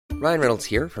Ryan Reynolds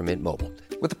here from Mint Mobile.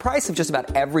 With the price of just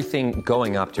about everything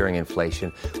going up during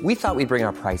inflation, we thought we'd bring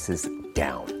our prices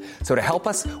down. So to help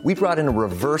us, we brought in a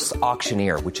reverse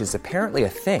auctioneer, which is apparently a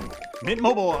thing. Mint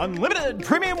Mobile Unlimited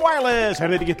Premium Wireless. How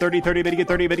to get 30, 30, bit to get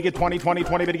 30, bit to get 20, 20,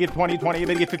 20, bit to get 20, 20,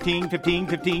 bit to get 15, 15,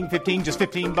 15, 15, just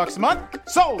 $15 a month?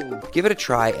 Sold! Give it a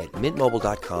try at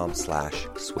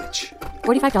mintmobile.com/switch.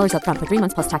 $45 up front for 3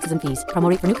 months plus taxes and fees. Promo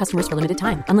rate for new customers for limited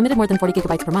time. Unlimited more than 40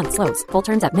 gigabytes per month. Slows full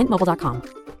terms at mintmobile.com.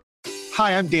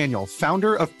 Hi, I'm Daniel,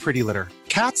 founder of Pretty Litter.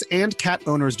 Cats and cat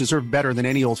owners deserve better than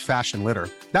any old-fashioned litter.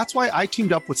 That's why I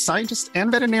teamed up with scientists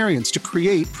and veterinarians to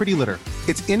create Pretty Litter.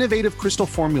 Its innovative crystal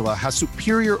formula has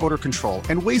superior odor control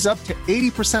and weighs up to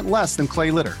 80% less than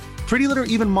clay litter. Pretty Litter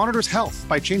even monitors health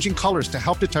by changing colors to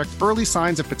help detect early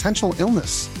signs of potential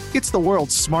illness. It's the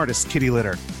world's smartest kitty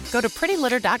litter. Go to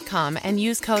prettylitter.com and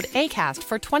use code ACAST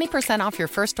for 20% off your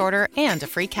first order and a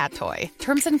free cat toy.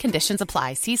 Terms and conditions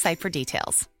apply. See site for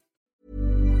details.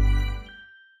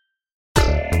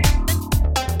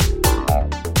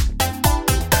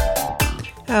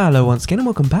 Hello once again and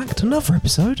welcome back to another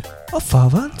episode of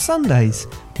Father and Sundays,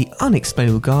 the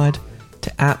unexplainable guide to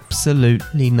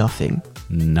absolutely nothing.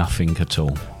 Nothing at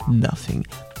all. Nothing.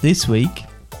 This week,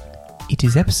 it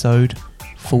is episode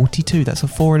 42. That's a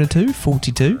 4 and a 2,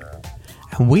 42.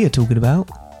 And we are talking about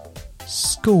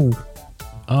school.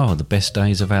 Oh, the best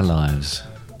days of our lives.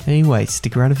 Anyway,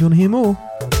 stick around if you want to hear more.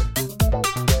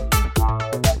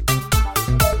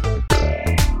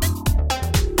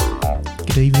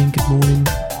 Good evening, good morning.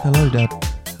 Hello, Dad.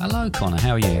 Hello, Connor.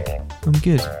 How are you? I'm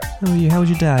good. How are you? How was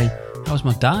your day? How was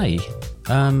my day?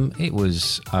 It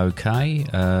was okay.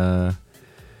 I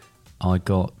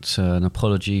got an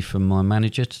apology from my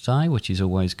manager today, which is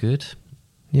always good.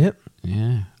 Yep.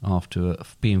 Yeah, after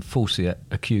being falsely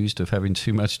accused of having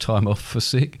too much time off for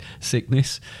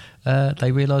sickness,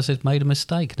 they realised they'd made a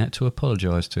mistake and had to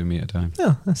apologise to me at home.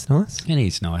 Oh, that's nice. And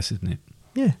it's nice, isn't it?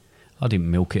 Yeah. I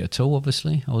didn't milk it at all,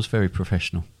 obviously. I was very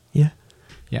professional. Yeah.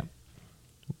 Yeah.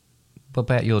 What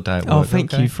about your day at work? Oh,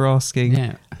 thank you for asking.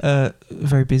 Yeah.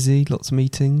 Very busy, lots of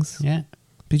meetings. Yeah.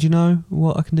 Did you know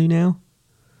what I can do now?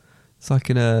 So I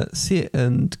can sit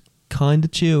and kind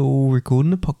of chill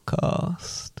recording a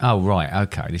podcast. Oh, right.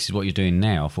 Okay. This is what you're doing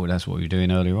now. I thought that's what you were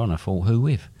doing earlier on. I thought, who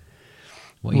with?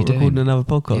 What are you doing? Recording another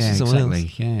podcast yeah, with someone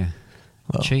exactly. else. Yeah.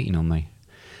 Well. Cheating on me.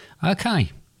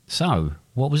 Okay. So,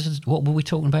 what were we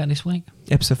talking about this week?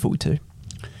 Episode 42.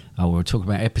 Oh, we were talking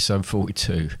about episode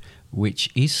 42, which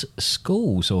is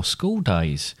schools or school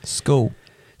days. School.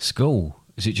 School.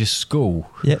 Is it just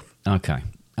school? Yep. Okay.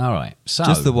 All right. So,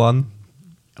 just the one.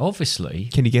 Obviously.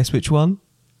 Can you guess which one?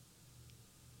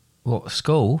 What,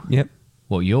 school? Yep.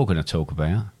 What you're going to talk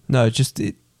about? No, our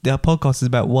podcast is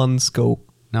about one school.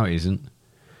 No, it isn't.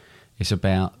 It's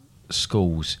about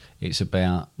schools. It's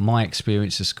about my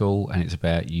experience of school and it's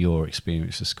about your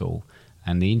experience of school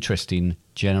and the interesting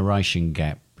generation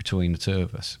gap between the two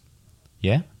of us.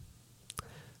 Yeah?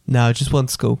 No, just one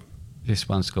school. Just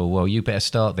one school. Well, you better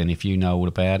start then if you know all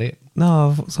about it. No,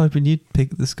 I was hoping you'd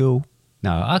pick the school.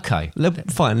 No, okay.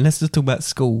 Fine, let's just talk about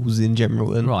schools in general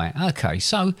then. Right, okay.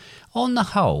 So, on the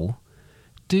whole,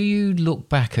 do you look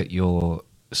back at your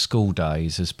school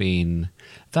days as being...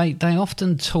 They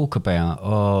often talk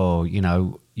about,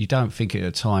 you don't think it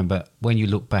at the time, but when you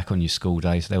look back on your school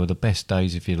days, they were the best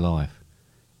days of your life.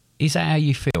 Is that how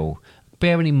you feel?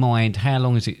 Bearing in mind, how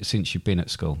long is it since you've been at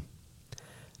school?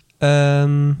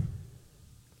 Probably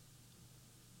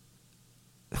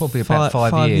about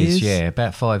 5 years. Yeah,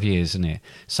 about 5 years, isn't it?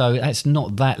 So that's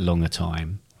not that long a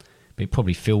time, but it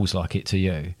probably feels like it to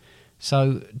you.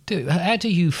 So how do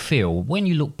you feel when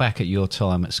you look back at your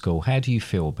time at school? How do you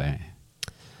feel about it?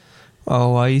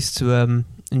 Well, I used to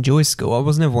enjoy school. I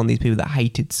was never one of these people that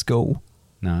hated school.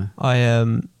 No.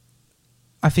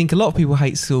 I think a lot of people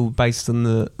hate school based on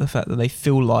the fact that they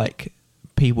feel like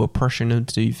people are pressuring them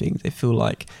to do things. They feel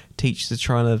like teachers are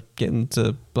trying to get them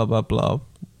to blah, blah, blah,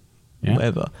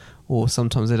 whatever. Or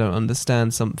sometimes they don't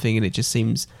understand something and it just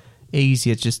seems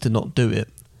easier just to not do it.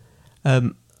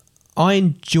 I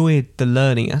enjoyed the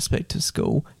learning aspect of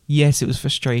school. Yes, it was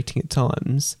frustrating at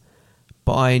times,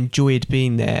 but I enjoyed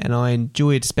being there, and I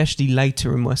enjoyed, especially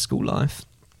later in my school life,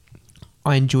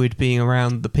 I enjoyed being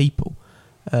around the people.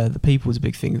 The people is a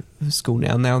big thing for school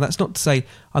now. Now, that's not to say,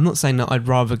 I'm not saying that I'd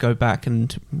rather go back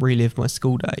and relive my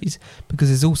school days, because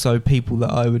there's also people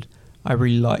that I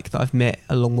really like that I've met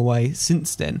along the way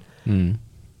since then. Mm.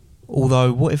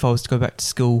 Although, what if I was to go back to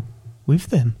school with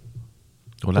them?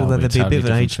 Well, although there'd be a bit of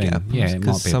an age thing. gap. Yeah, it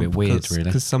might be a bit weird, really.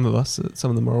 Because some of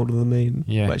them are older than me, and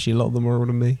well, actually a lot of them are older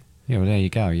than me. Yeah, well, there you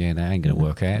go. Yeah, that ain't going to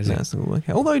work out, is it? That's not going to work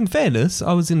out. Although, in fairness,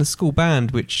 I was in a school band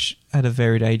which had a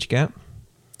varied age gap.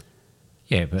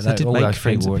 Yeah, but So it did all make those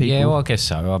friends people, with people. yeah, well, I guess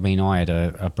so. I mean, I had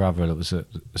a brother that was at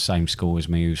the same school as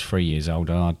me, who was 3 years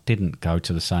older. And I didn't go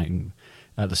to the same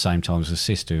at the same time as a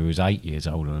sister who was 8 years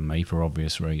older than me for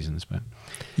obvious reasons. But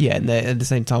Yeah, and at the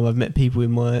same time, I've met people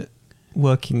in my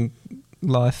working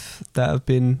life that have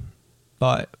been,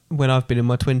 like, when I've been in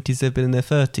my 20s, they've been in their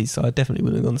 30s, so I definitely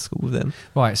wouldn't have gone to school with them.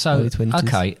 right, so Early 20s.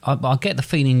 okay, I get the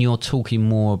feeling you're talking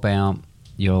more about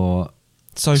your,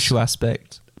 Social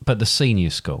aspect. but the senior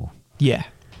school. Yeah.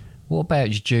 What about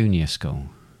your junior school?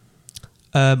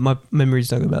 My memories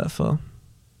don't go back that far.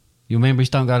 Your memories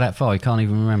don't go that far. You can't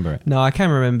even remember it. No, I can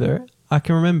remember it. I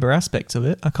can remember aspects of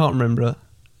it. I can't remember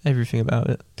everything about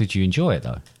it. Did you enjoy it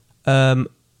though?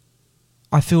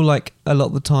 I feel like a lot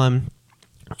of the time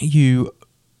you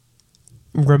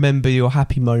remember your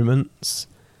happy moments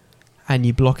and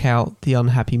you block out the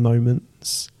unhappy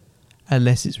moments.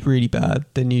 Unless it's really bad,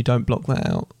 then you don't block that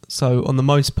out. So on the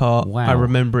most part, Wow. I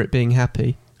remember it being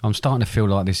happy. I'm starting to feel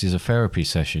like this is a therapy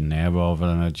session now rather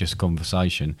than a just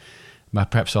conversation.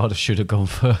 Perhaps I should have gone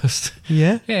first.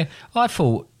 Yeah? Yeah, I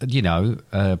thought, being I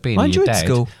your enjoyed dad,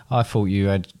 school. I thought you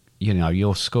had,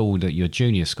 your school, that your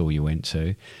junior school you went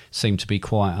to, seemed to be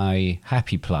quite a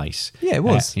happy place. Yeah, it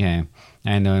was. Yeah,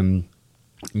 and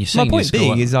you My senior point school.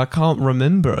 being is I can't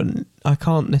remember and I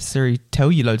can't necessarily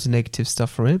tell you loads of negative stuff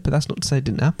from it, but that's not to say it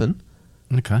didn't happen.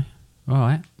 Okay, all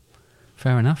right,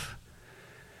 fair enough.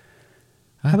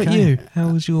 How about Okay. you? How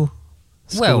was your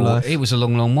school Well, life? it was a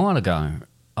long, long while ago.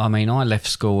 I mean, I left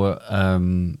school at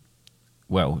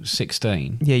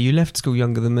 16. Yeah, you left school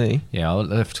younger than me. Yeah, I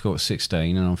left school at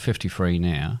 16, and I'm 53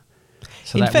 now.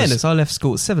 So In that fairness, was, I left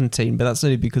school at 17, but that's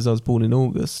only because I was born in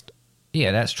August.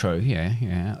 yeah, that's true.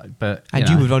 Yeah, but And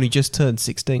you would have only just turned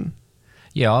 16.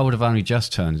 yeah, I would have only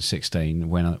just turned 16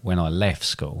 when I left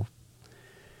school.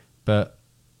 But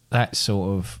that's sort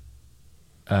of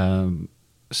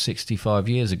 65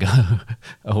 years ago,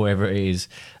 or whatever it is.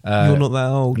 You're not that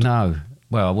old. No.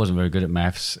 Well, I wasn't very good at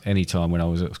maths any time when I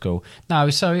was at school. No,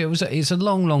 so it's a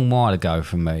long, long while ago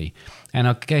for me. And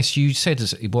I guess you said,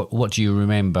 what do you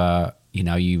remember?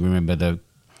 You remember the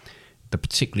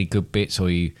particularly good bits, or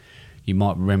you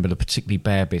might remember the particularly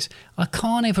bad bits. I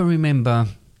can't ever remember.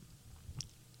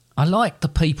 I liked the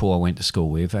people I went to school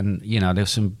with, and there's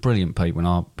some brilliant people, and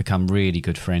I've become really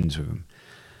good friends with them.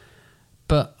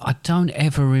 But I don't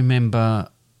ever remember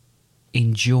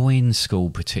enjoying school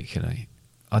particularly.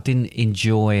 I didn't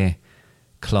enjoy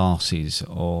classes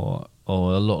or a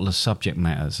lot of the subject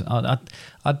matters.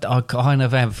 I kind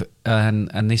of have,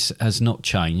 and this has not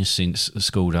changed since the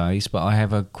school days, but I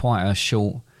have quite a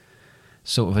short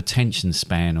sort of attention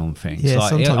span on things. Yeah,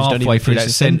 sometimes you don't halfway even through finish that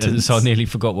a sentence, sentence. I nearly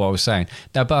forgot what I was saying.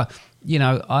 No, but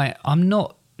I'm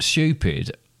not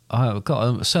stupid. I've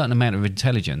got a certain amount of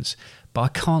intelligence, but I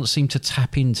can't seem to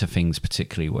tap into things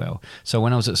particularly well. So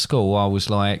when I was at school, I was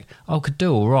like, I could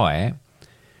do all right,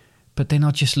 but then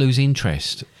I'd just lose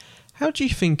interest. How do you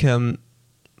think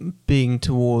being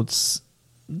towards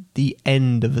the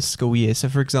end of a school year, so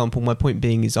for example, my point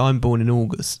being is I'm born in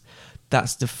August,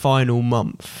 that's the final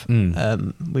month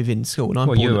within school, and I'm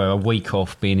Well, born you were a week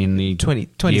off being in the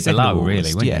 22nd year below, of August,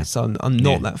 really, weren't you? yeah, so I'm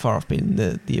not Yeah. that far off being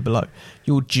the year below.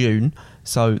 You're June,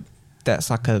 so that's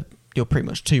like you're pretty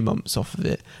much 2 months off of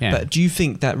it. Yeah. But do you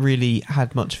think that really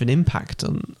had much of an impact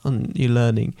on your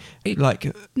learning?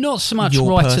 Not so much your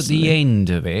right at personally? the end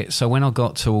of it. So when I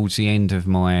got towards the end of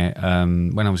my,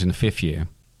 when I was in the 5th year,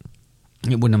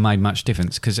 it wouldn't have made much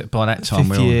difference because by that time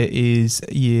Fifth year is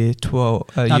year 12,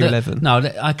 year 11. No,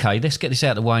 okay, let's get this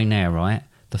out of the way now, right?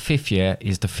 The 5th year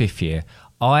is the 5th year.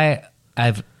 I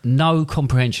have no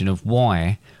comprehension of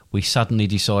why we suddenly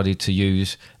decided to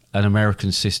use an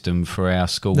American system for our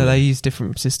school. No, they use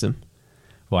different system.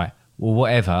 Right. Well,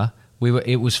 whatever.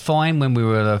 It was fine when we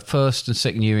were the 1st and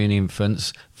 2nd year in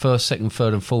infants, 1st, 2nd,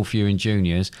 3rd and 4th year in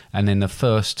juniors, and then the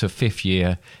 1st to 5th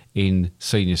year in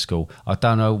senior school. I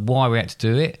don't know why we had to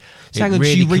do it. So hang on,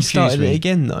 really you confused restarted me. it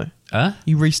again though? Huh?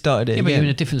 You restarted it Yeah, but again. you're in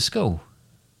a different school.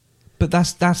 But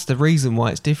that's the reason why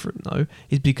it's different though,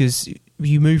 is because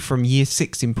you move from year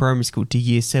 6 in primary school to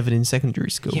year 7 in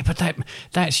secondary school. Yeah, but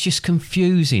that's just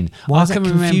confusing. Why is I that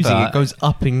can confusing? remember- It goes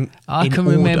up in I in can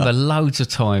order. remember loads of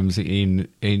times in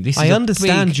this. I is a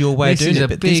understand big- your way of this doing is it, a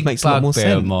but this big makes a lot more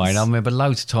bugbear of sense. mine. I remember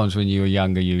loads of times when you were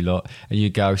younger, you lot, and you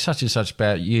go such and such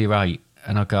about year 8,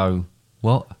 and I go,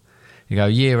 what? You go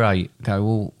year 8. I go,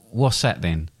 well, what's that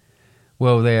then?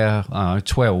 Well, they're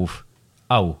 12.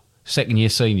 Oh, 2nd year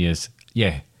seniors.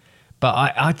 Yeah. But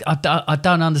I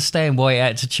don't understand why it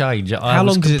had to change. How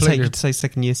long did it take you to say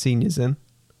second year seniors then?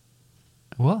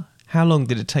 What? How long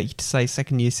did it take you to say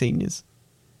second year seniors?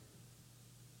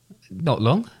 Not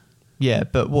long. Yeah,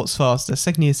 but what's faster,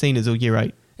 second year seniors or year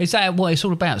 8? Is that what it's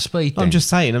all about, speed then? I'm just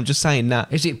saying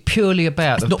that. Is it purely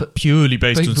about... It's not purely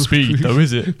based on speed, though,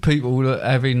 is it? People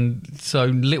having so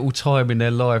little time in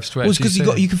their lives to actually... Well, it's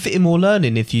because you can fit in more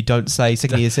learning if you don't say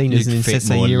second year seniors and instead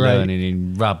say year 8. Learning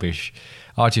in rubbish.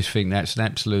 I just think that's an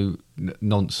absolute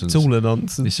nonsense. It's all a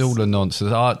nonsense. It's all a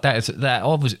nonsense.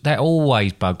 That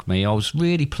always bugged me. I was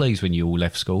really pleased when you all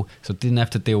left school, so I didn't have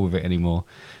to deal with it anymore.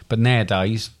 But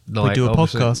nowadays... we do a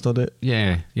podcast on it.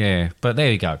 Yeah. But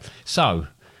there you go. So...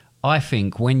 I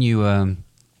think when you're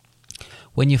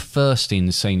first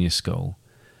in senior school,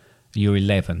 you're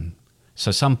 11. So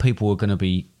some people are going to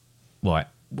be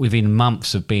within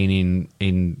months of being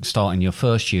in starting your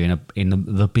first year in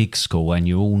the big school, and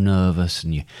you're all nervous,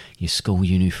 and your school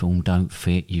uniform don't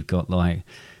fit. You've got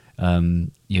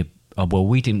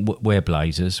we didn't wear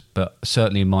blazers, but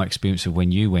certainly in my experience of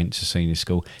when you went to senior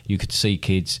school, you could see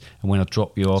kids, and when I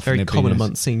dropped you off... It's very common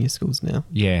amongst senior schools now.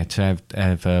 Yeah, to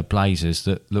have blazers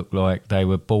that looked like they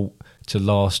were bought to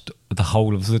last the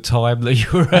whole of the time that you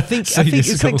were at I think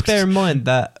it's like to bear in mind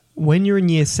that when you're in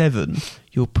year 7,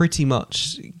 you're pretty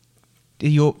much...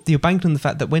 You're banking on the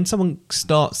fact that when someone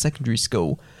starts secondary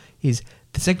school, the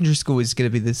secondary school is going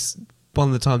to be this... one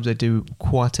of the times they do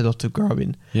quite a lot of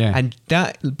growing. Yeah. And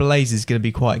that blazer is going to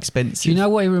be quite expensive. Do you know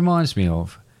what it reminds me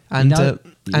of? And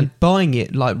and buying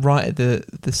it right at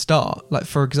the start,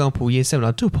 for example, year 7,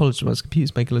 I do apologise, my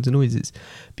computer's making loads of noises,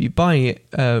 but you're buying it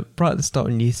right at the start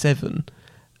in year 7,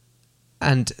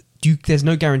 and there's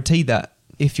no guarantee that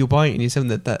if you're buying it in year 7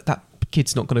 that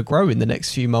kid's not going to grow in the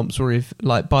next few months, or if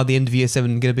by the end of year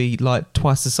 7 going to be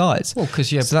twice the size. Well, because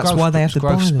so that's why they have to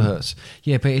buy them.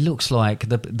 Yeah, but it looks like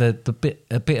a bit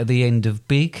at the end of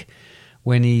Big,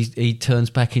 when he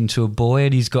turns back into a boy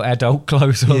and he's got adult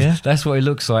clothes on. Yeah. That's what it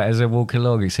looks like as they're walking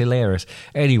along. It's hilarious.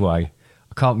 Anyway,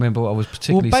 I can't remember what I was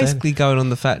particularly saying. Well, basically going on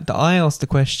the fact that I asked the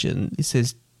question, it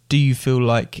says, do you feel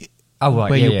like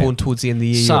you're born towards the end of the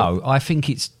year? So I think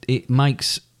it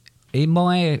makes, in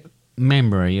my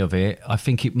memory of it, I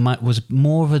think it was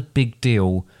more of a big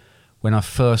deal when I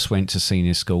first went to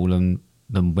senior school than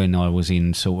when I was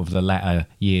in sort of the latter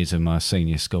years of my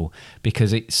senior school,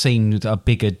 because it seemed a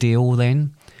bigger deal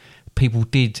then. People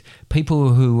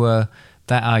who were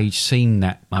that age seemed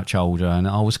that much older, and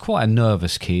I was quite a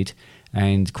nervous kid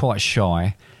and quite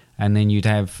shy, and then you'd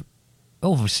have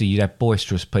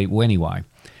boisterous people anyway,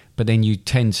 but then you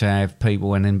tend to have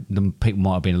people, and then the people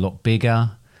might have been a lot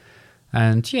bigger.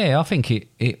 And yeah, I think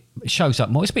it shows up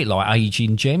more. It's a bit like age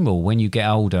in general. When you get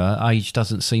older, age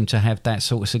doesn't seem to have that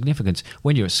sort of significance.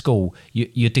 When you're at school,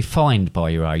 you're defined by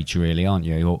your age, really, aren't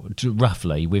you? Or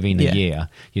roughly within a year,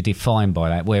 you're defined by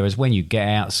that. Whereas when you get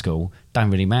out of school,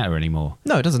 don't really matter anymore.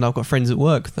 No, it doesn't. I've got friends at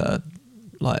work that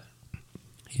are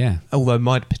yeah. Although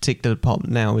my particular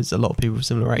department now is a lot of people of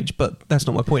similar age, but that's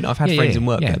not my point. I've had friends in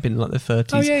work that have been in their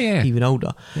 30s, even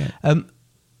older. Yeah.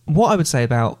 What I would say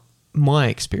about my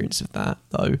experience of that,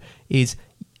 though, is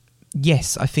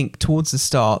yes, I think towards the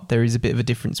start there is a bit of a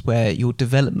difference where your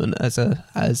development as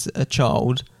a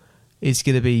child is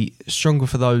going to be stronger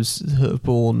for those who are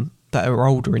born that are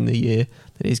older in the year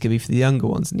than it is going to be for the younger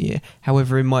ones in the year.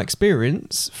 However, in my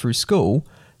experience through school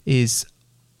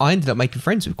I ended up making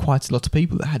friends with quite a lot of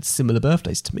people that had similar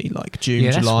birthdays to me, like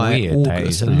June, July,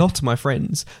 August. A lot of my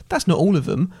friends, that's not all of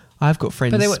them. I've got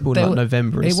friends born like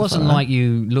November and stuff. It wasn't like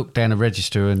you looked down a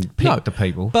register and picked the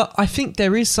people. But I think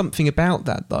there is something about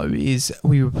that, though, is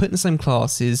we were put in the same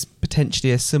classes,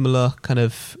 potentially a similar kind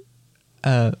of,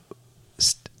 I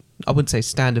wouldn't say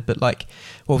standard, but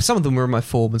some of them were in my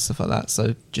form and stuff like that,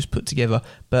 so just put together.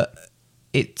 But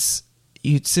it's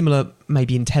similar,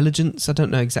 maybe intelligence. I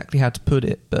don't know exactly how to put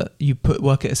it, but you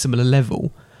work at a similar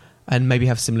level and maybe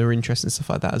have similar interests and stuff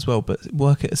like that as well, but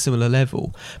work at a similar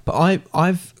level. But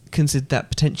I've considered that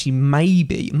potentially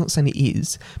maybe, I'm not saying it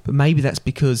is, but maybe that's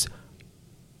because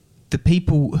the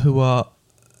people who are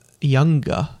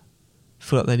younger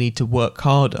feel like they need to work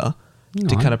harder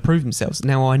to kind of prove themselves.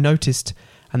 Now, I noticed,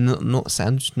 and I'm not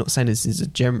saying this is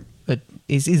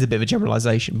is a bit of a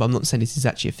generalisation, but I'm not saying this is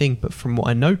actually a thing, but from what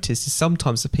I noticed is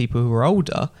sometimes the people who are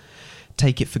older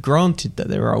take it for granted that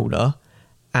they're older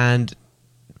and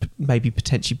maybe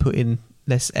potentially put in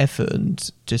less effort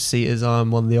and just see it as I'm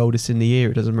one of the oldest in the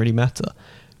year, it doesn't really matter.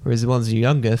 Whereas the ones who are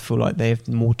younger feel like they have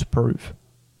more to prove.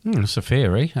 That's a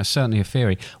theory. That's certainly a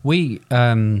theory. We,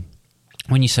 when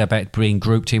you say about being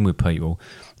grouped in with people,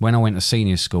 when I went to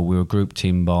senior school, we were grouped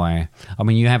in by... I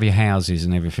mean, you have your houses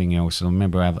and everything else, and I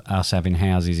remember us having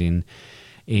houses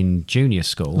in junior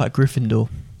school. Like Gryffindor.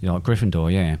 Yeah, like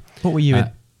Gryffindor, yeah. What were you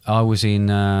in? I was in...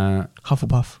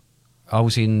 Hufflepuff. I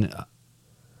was in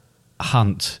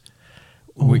Hunt,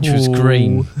 which was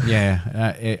green. Ooh.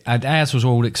 Yeah. And ours was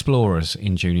all explorers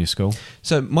in junior school.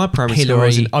 So my primary school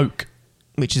was in Oak,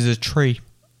 which is a tree.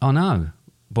 Oh, no.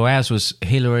 Boy, ours was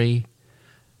Hillary,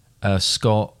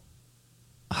 Scott,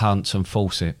 Hunt and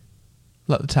Fawcett.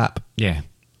 Like the tap. Yeah.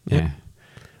 Yep. Yeah.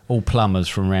 All plumbers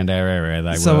from around our area.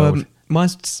 They So were.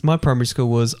 my primary school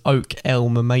was Oak,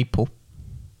 Elm and Maple.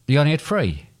 You only had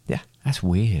 3? Yeah. That's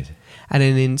weird. And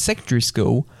then in secondary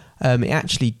school, it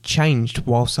actually changed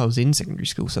whilst I was in secondary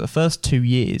school. So the first 2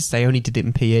 years, they only did it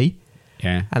in PE.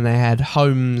 Yeah. And they had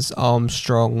Holmes,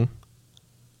 Armstrong,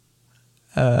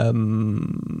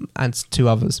 and 2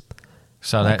 others.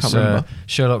 So I can't that's remember.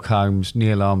 Sherlock Holmes,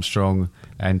 Neil Armstrong,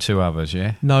 and 2 others,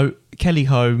 yeah? No, Kelly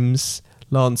Holmes,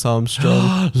 Lance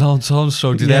Armstrong. Lance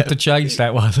Armstrong, did they Yeah. have to change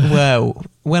that one? Well,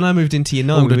 when I moved into year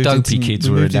 9, All the we moved dopey into, kids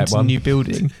we were in moved that into one. a new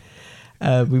building.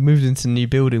 We moved into a new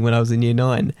building when I was in year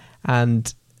 9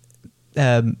 and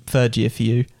 3rd year for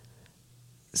you.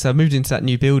 So I moved into that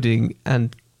new building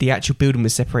and the actual building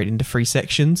was separated into 3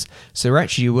 sections. So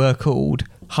actually you were called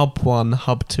Hub 1,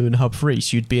 Hub 2 and Hub 3.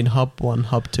 So you'd be in Hub 1,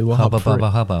 Hub 2 or Hubba, Hub 3.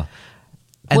 bubba, hubba.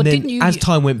 And Well, then didn't you- as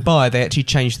time went by, they actually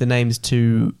changed the names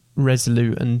to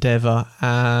Resolute, Endeavour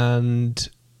and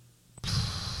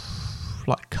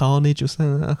like Carnage or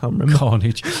something. I can't remember.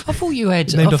 Carnage. I thought you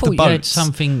had. Named I after thought you had boats.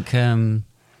 something.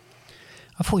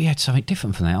 I thought you had something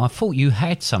different from that. I thought you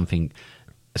had something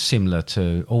similar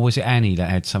to, or was it Annie that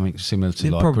had something similar to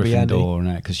Yeah, like probably Gryffindor Annie. and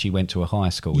that? Because she went to a high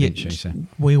school, didn't she? So.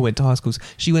 We all went to high schools.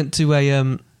 She went to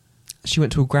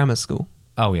a grammar school.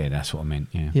 Oh yeah, that's what I meant.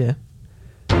 Yeah. Yeah.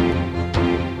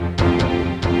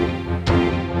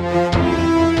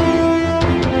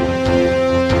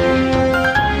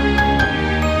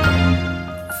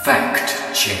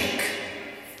 Fact check.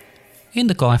 In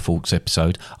the Guy Fawkes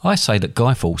episode, I say that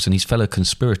Guy Fawkes and his fellow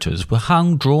conspirators were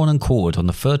hung, drawn and quartered on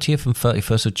the 30th and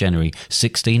 31st of January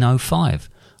 1605.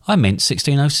 I meant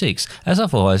 1606, as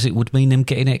otherwise it would mean them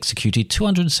getting executed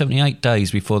 278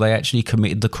 days before they actually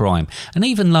committed the crime. And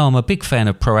even though I'm a big fan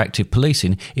of proactive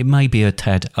policing, it may be a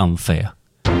tad unfair.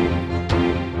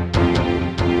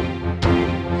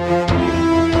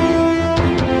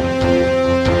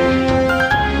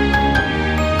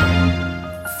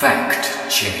 Fact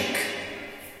check.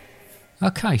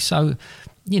 Okay, so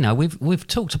you know we've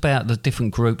talked about the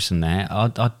different groups and that.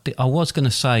 I was going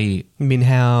to say I mean,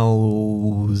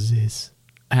 houses.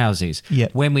 houses. Yeah.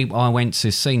 When I went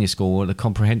to senior school, or the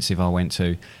comprehensive I went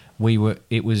to,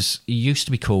 it used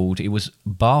to be called, it was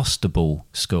Barstable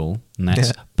School, and that's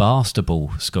Yeah.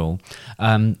 Barstable School.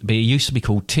 But it used to be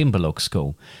called Timberlog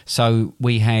School. So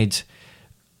we had,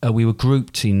 we were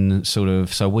grouped in sort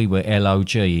of, so we were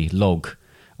LOG, log.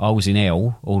 I was in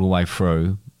L all the way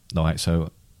through, like,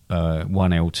 so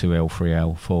 1L, 2L,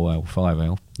 3L, 4L,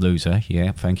 5L. Loser,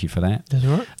 yeah, thank you for that. That's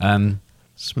all right.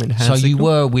 So you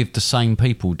were with the same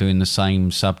people doing the same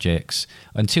subjects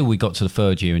until we got to the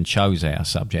 3rd year and chose our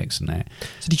subjects and that.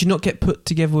 So did you not get put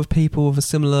together with people with a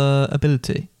similar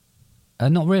ability?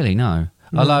 Not really, no.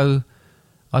 Although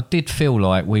I did feel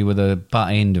like we were the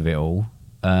butt end of it all.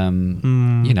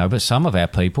 You know, but some of our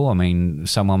people, I mean,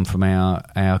 someone from our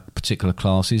particular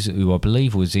classes who I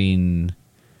believe was in,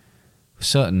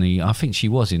 certainly, I think she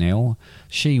was in L,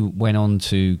 she went on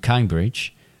to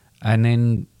Cambridge and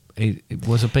then it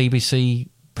was a BBC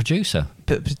producer.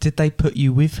 But did they put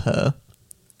you with her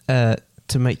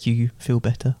to make you feel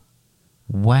better?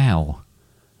 Wow.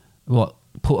 What,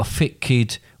 put a fit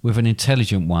kid with an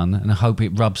intelligent one and hope it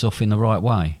rubs off in the right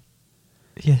way?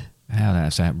 Yeah. How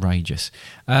that's outrageous.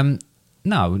 No,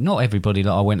 not everybody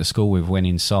that I went to school with went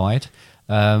inside.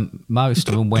 Most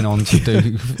of them went on to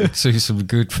do some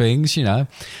good things, you know.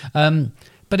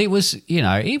 But it was, you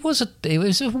know, it was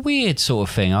a weird sort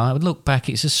of thing. I would look back,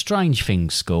 it's a strange thing,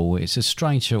 school. It's a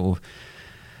strange sort of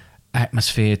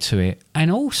atmosphere to it.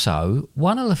 And also,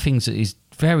 one of the things that is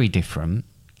very different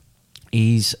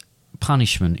is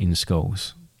punishment in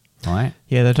schools, right?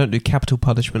 Yeah, they don't do capital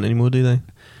punishment anymore, do they?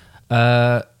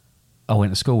 I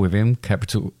went to school with him.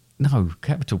 Capital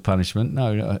punishment.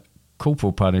 No,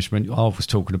 corporal punishment. I was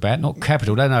talking about, not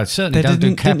capital. No, certainly They don't do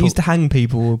didn't capital. used to hang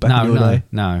people back in your day.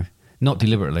 No, not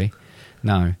deliberately.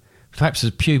 No, perhaps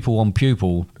as pupil on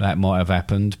pupil that might have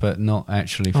happened, but not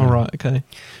actually. All right, okay.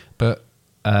 But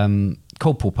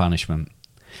corporal punishment.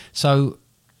 So,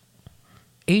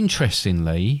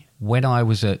 interestingly, when I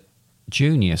was at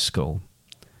junior school,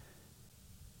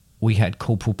 we had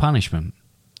corporal punishment,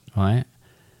 right?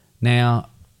 Now,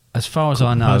 as far as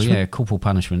I know, yeah, corporal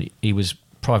punishment. He was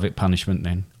private punishment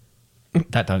then.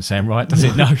 That don't sound right, does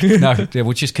it? No. Yeah,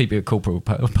 we'll just keep it at corporal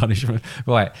punishment.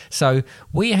 Right. So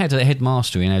we had a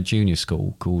headmaster in our junior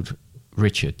school called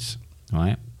Richards,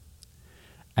 right?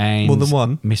 And More than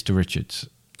one? Mr. Richards.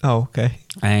 Oh, okay.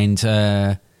 And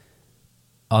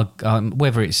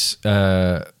whether it's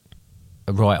right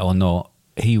or not,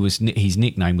 his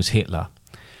nickname was Hitler,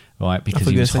 right? Because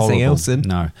he was horrible. Else then,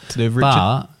 no, to do with Richard.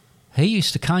 But he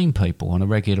used to cane people on a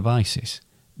regular basis.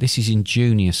 This is in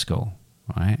junior school,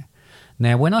 right?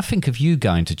 Now, when I think of you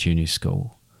going to junior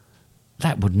school,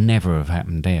 that would never have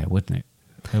happened there, wouldn't it?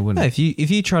 It wouldn't. No, if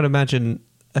you try to imagine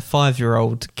a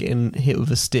 5-year-old getting hit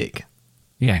with a stick,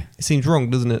 Yeah. it seems wrong,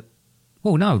 doesn't it?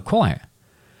 Well, no, quite.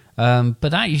 But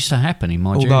that used to happen in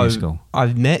my junior school.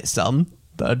 I've met some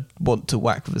that I'd want to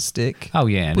whack with a stick. Oh,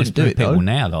 yeah. And Wouldn't there's do it, people though.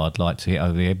 now that I'd like to hit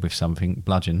over the head with something,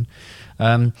 bludgeon.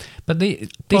 But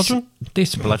Bludgeon?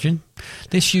 this bludgeon,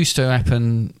 this used to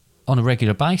happen on a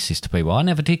regular basis to people. I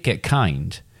never did get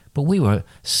caned, but we were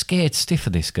scared stiff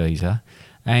of this geezer.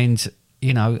 And,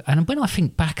 you know, and when I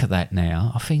think back at that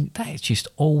now, I think that is just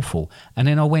awful. And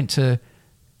then I went to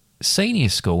senior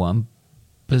school and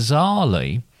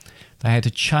bizarrely, they had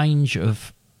a change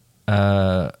of...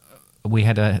 they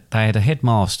had a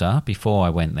headmaster before I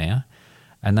went there,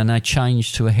 and then they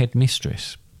changed to a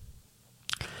headmistress.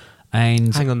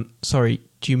 And Hang on, sorry.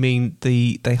 Do you mean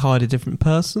they hired a different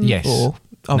person? yes, Or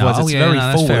otherwise, it's very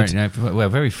that's forward. Fair,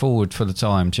 very forward for the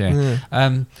times. Yeah.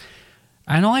 And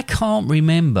I can't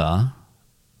remember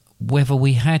whether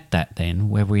we had that then,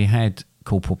 whether we had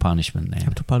corporal punishment then.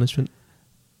 Capital punishment.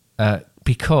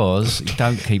 Because,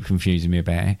 don't keep confusing me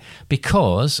about it,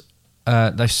 because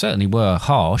they certainly were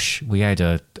harsh. We had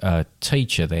a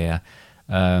teacher there,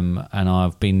 and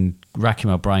I've been racking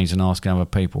my brains and asking other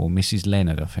people. Mrs.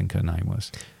 Leonard, I think her name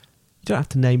was. You don't have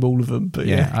to name all of them, but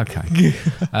yeah. Okay.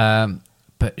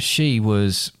 But she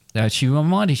was... she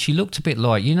looked a bit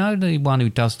like, you know, the one who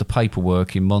does the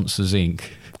paperwork in Monsters, Inc.?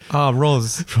 Ah,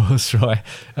 Roz. Roz, right.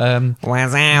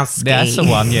 Wazowski. That's the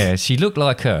one, yeah. She looked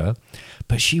like her,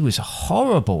 but she was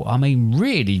horrible. I mean,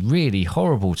 really, really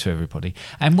horrible to everybody.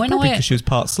 And Probably because she was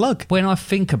part slug. when I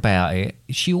think about it,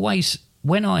 she always,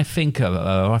 when I think of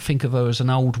her, I think of her as an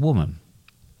old woman.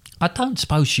 I don't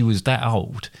suppose she was that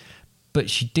old, but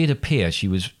she did appear. She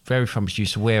was very fun. She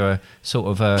used to wear a sort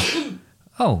of a...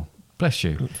 Oh, bless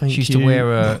you. Thank she used you. to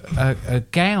wear a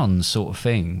gown sort of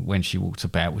thing when she walked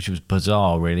about, which was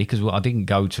bizarre, really, because I didn't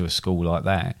go to a school like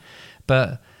that.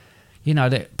 But, you know,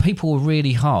 that people were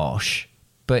really harsh,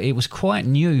 but it was quite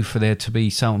new for there to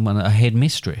be someone, a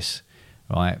headmistress,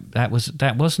 right? That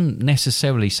wasn't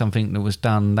necessarily something that was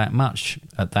done that much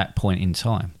at that point in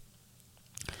time.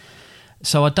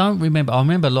 So I don't remember. I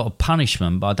remember a lot of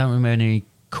punishment, but I don't remember any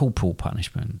corporal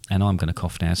punishment. And I'm going to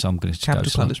cough now, so I'm going to go Capital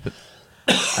slow. punishment.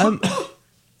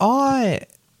 I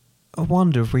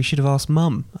wonder if we should have asked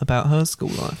Mum about her school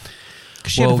life.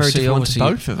 Because she had a very different one to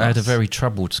both of us. I had a very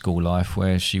troubled school life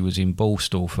where she was in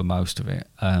Borstal for most of it,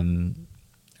 and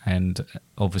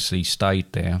obviously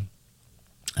stayed there.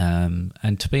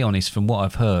 And to be honest, from what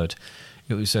I've heard,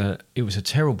 it was a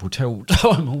terrible, terrible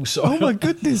time. Also, Oh my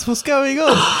goodness, what's going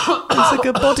on? It's like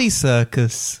a body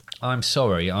circus. I'm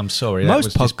sorry. That Most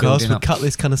was just podcasts building would up. cut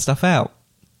this kind of stuff out.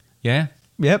 Yeah.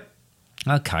 Yep.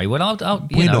 Okay. Well,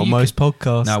 We're not most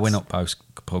podcasts. No, we're not most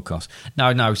podcasts.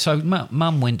 No. So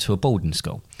Mum went to a boarding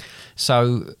school.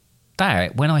 So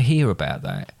that, when I hear about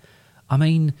that, I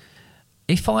mean,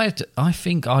 I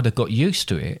think I'd have got used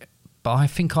to it, but I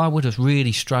think I would have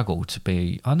really struggled to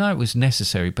be. I know it was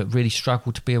necessary, but really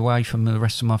struggled to be away from the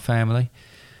rest of my family.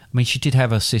 I mean, she did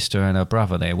have her sister and her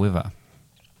brother there with her.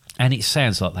 And it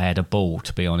sounds like they had a ball,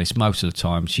 to be honest. Most of the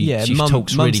time, she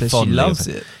talks Mum really says fondly. She loves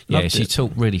it. Yeah, Loved she it.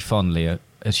 talked really fondly.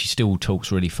 She still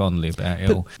talks really fondly about it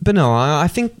all. But no, I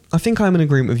think I'm in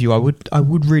agreement with you. I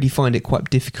would really find it quite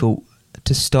difficult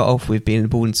to start off with being in a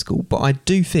boarding school. But I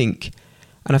do think,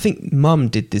 and I think Mum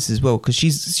did this as well, because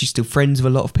she's still friends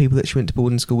with a lot of people that she went to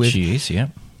boarding school with. She is, yeah.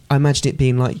 I imagine it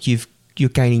being like you're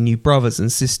gaining new brothers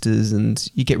and sisters, and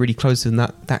you get really close in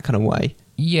that kind of way.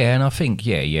 Yeah, and I think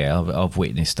I've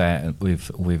witnessed that with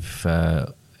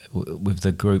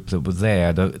the group that were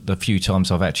there. The few times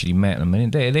I've actually met them,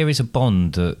 and there is a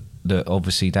bond that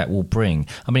obviously that will bring.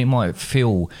 I mean, it might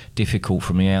feel difficult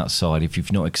from the outside if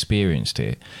you've not experienced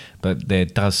it, but there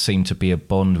does seem to be a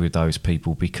bond with those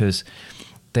people because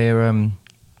they're.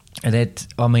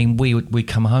 I mean, we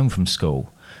come home from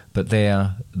school, but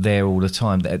they're there all the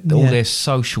time. All their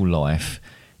social life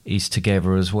is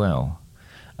together as well.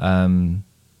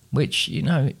 Which, you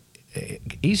know,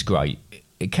 is great.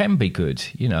 It can be good,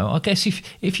 you know. I guess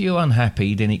if you're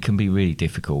unhappy, then it can be really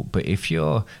difficult. But if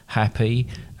you're happy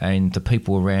and the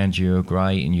people around you are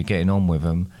great and you're getting on with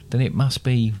them, then it must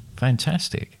be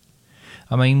fantastic.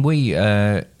 I mean,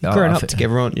 You're growing up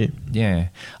together, aren't you? Yeah.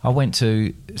 I went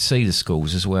to see the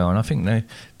schools as well, and I think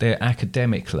they're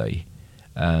academically,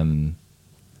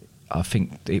 I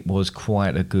think it was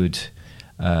quite a good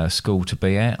school to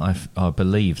be at. I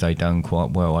believe they done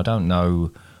quite well. I don't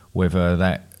know whether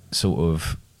that sort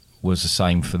of was the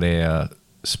same for their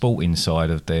sporting side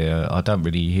of their... I don't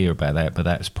really hear about that, but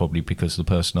that's probably because the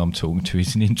person I'm talking to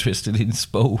isn't interested in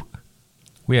sport.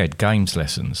 We had games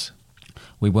lessons.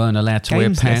 We weren't allowed to wear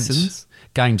pants. Lessons?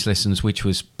 Games lessons, which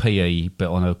was PE, but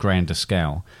on a grander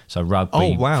scale. So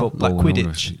rugby, football. Like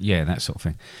Quidditch. Yeah, that sort of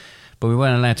thing. But we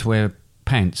weren't allowed to wear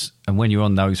pants, and when you're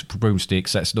on those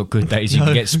broomsticks, that's not good days. You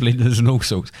can get splinters and all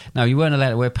sorts. No, you weren't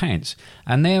allowed to wear pants.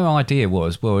 And their idea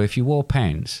was, well, if you wore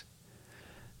pants,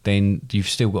 then you've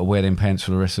still got to wear them pants for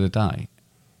the rest of the day.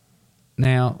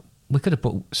 Now, we could have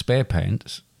bought spare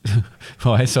pants,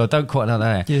 right? So I don't quite know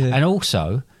that. Yeah. And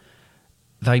also,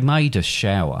 they made us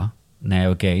shower. Now,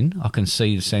 again, I can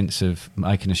see the sense of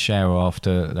making a shower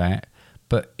after that,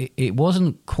 but it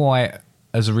wasn't quite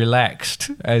as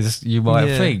relaxed as you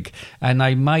might think. And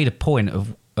they made a point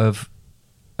of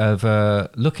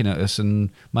looking at us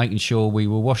and making sure we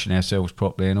were washing ourselves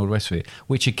properly and all the rest of it,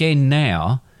 which again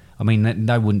now... I mean,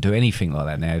 they wouldn't do anything like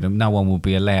that now. No one would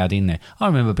be allowed in there. I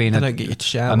remember being don't get you to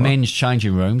shower. a men's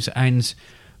changing rooms and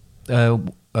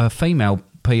female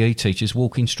PE teachers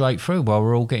walking straight through while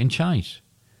we're all getting changed,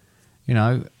 you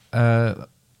know,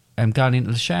 and going into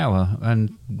the shower.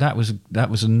 And that was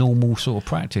a normal sort of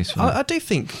practice. I do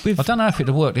think... I don't know if it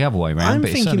would work the other way around, but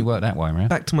it certainly worked that way around.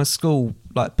 Back to my school,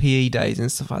 like PE days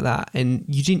and stuff like that, and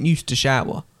you didn't used to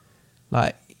shower.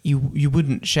 Like, you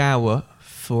wouldn't shower...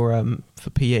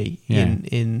 for PE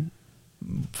in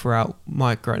throughout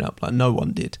my growing up, like no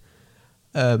one did.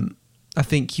 I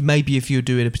think maybe if you were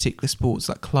doing a particular sports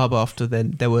like club after,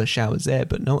 then there were showers there,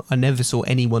 but no, I never saw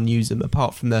anyone use them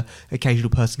apart from the occasional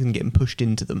person getting pushed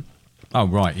into them. Oh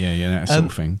right, yeah, that sort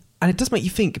of thing. And it does make you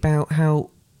think about how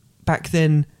back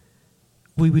then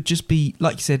we would just be,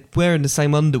 like you said, wearing the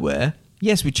same underwear.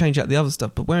 Yes, we'd change out the other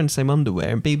stuff, but wearing the same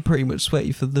underwear and being pretty much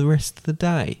sweaty for the rest of the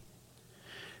day.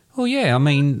 Well, yeah, I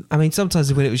mean,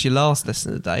 sometimes when it was your last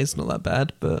lesson of the day, it's not that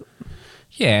bad, but...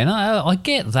 Yeah, and I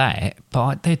get that,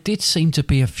 but there did seem to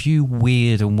be a few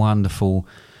weird and wonderful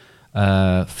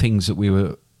things that we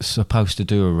were supposed to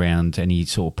do around any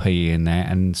sort of PE and that,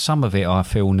 and some of it I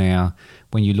feel now,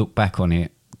 when you look back on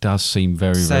it, does seem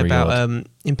very, very odd. Say about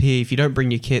in PE, if you don't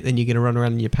bring your kit, then you're going to run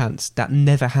around in your pants. That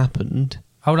never happened.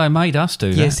 Oh, they made us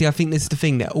do that? Yeah, see, I think this is the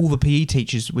thing, that all the PE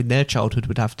teachers with their childhood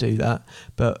would have to do that,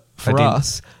 but for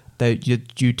us...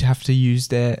 You'd have to use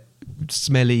their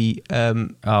smelly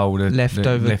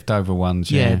leftover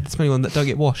ones. Yeah, the smelly one that don't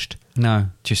get washed.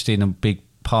 No, just in a big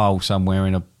pile somewhere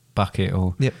in a bucket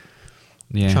or... Yep.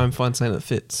 Yeah. Try and find something that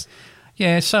fits.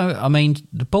 Yeah, so, I mean,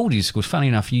 the boarding schools, funny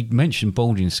enough, you mentioned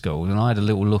boarding schools, and I had a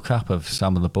little look up of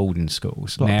some of the boarding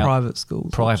schools. Like private schools.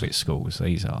 Private schools,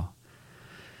 these are.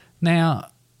 Now...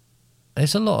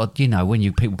 There's a lot of, you know, when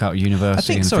people go to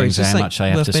university and things, how much they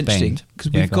have to spend. Because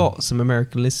we've got some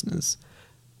American listeners.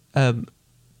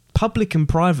 Public and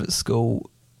private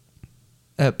school,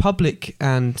 public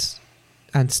and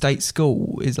state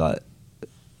school is like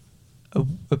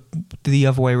the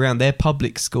other way around. Their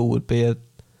public school would be a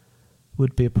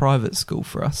private school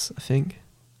for us, I think.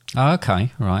 Oh,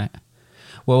 okay, right.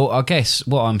 Well, I guess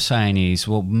what I'm saying is,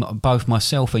 both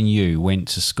myself and you went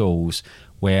to schools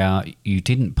where you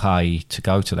didn't pay to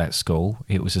go to that school.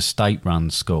 It was a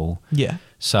state-run school. Yeah.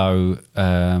 So,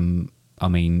 I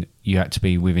mean, you had to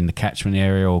be within the catchment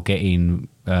area or get in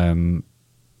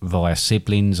via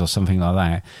siblings or something like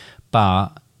that.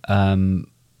 But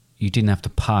you didn't have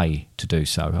to pay to do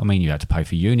so. I mean, you had to pay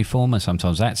for uniform, and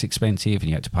sometimes that's expensive, and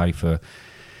you had to pay for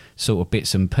sort of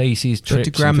bits and pieces, trips.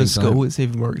 To grammar school, it's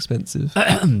even more expensive.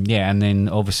 Yeah, and then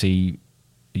obviously...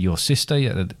 Your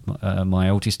sister, my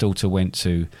eldest daughter, went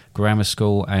to grammar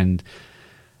school, and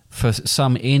for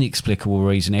some inexplicable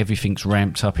reason, everything's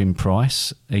ramped up in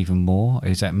price even more.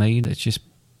 Is that me? That's just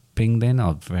bing then?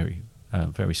 I'm very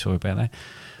sorry about that.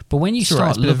 But when you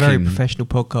start looking... It's been a very professional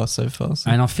podcast so far.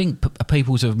 So. And I think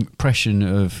people's impression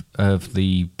of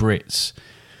the Brits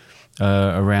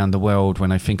around the world when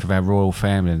they think of our royal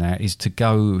family and that is to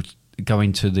go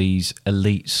into these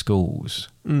elite schools,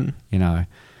 you know.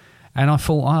 And I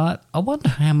thought, I wonder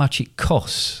how much it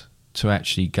costs to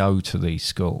actually go to these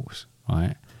schools,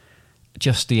 right?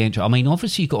 Just the entry. I mean,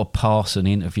 obviously you've got to pass an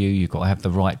interview, you've got to have the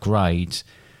right grades,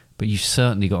 but you've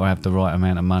certainly got to have the right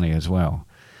amount of money as well.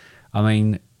 I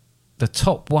mean, the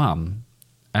top one,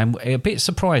 and a bit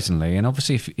surprisingly, and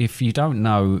obviously if you don't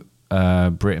know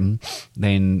Britain,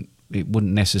 then it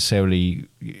wouldn't necessarily,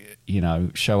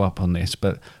 show up on this,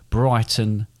 but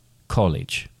Brighton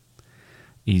College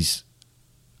is,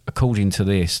 according to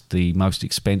this, the most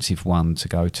expensive one to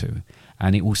go to,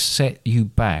 and it will set you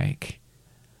back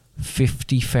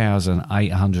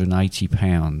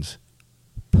 £50,880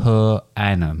 per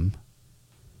annum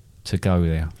to go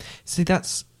there.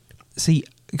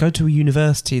 Go to a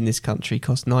university in this country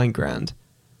costs £9,000.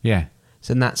 Yeah.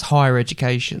 So that's higher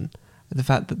education. The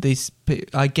fact that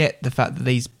I get the fact that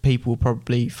these people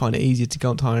probably find it easier to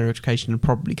go into higher education and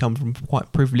probably come from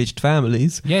quite privileged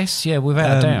families. Yes, yeah,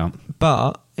 without a doubt.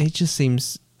 But it just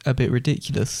seems a bit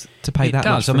ridiculous to pay that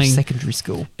much for a secondary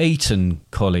school. Eton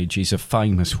College is a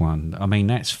famous one. I mean,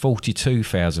 that's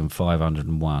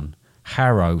 42,501.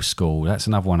 Harrow School, that's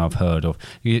another one I've heard of.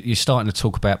 You're starting to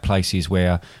talk about places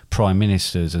where prime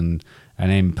ministers and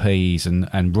MPs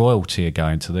and royalty are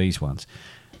going to these ones.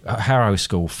 Harrow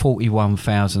School,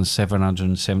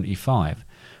 41,775.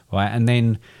 Right, and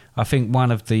then I think one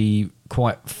of the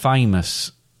quite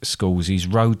famous schools is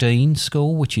Rodine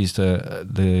School, which is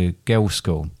the girls'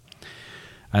 school,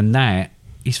 and that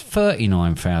is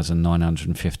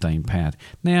 £39,915.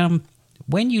 Now,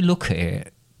 when you look at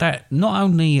it, that not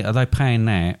only are they paying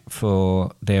that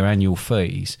for their annual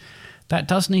fees, that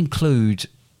doesn't include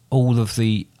all of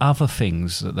the other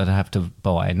things that they have to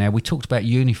buy. Now, we talked about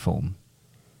uniform,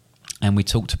 and we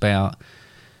talked about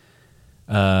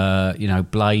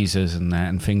blazers and that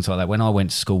and things like that. When I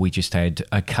went to school, we just had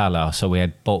a colour, so we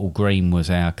had bottle green was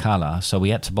our colour. So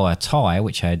we had to buy a tie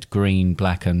which had green,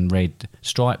 black, and red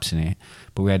stripes in it.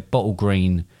 But we had bottle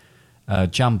green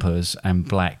jumpers and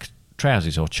black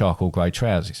trousers or charcoal grey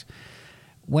trousers.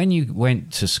 When you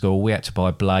went to school, we had to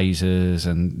buy blazers,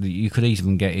 and you could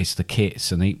even get the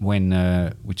kits. And when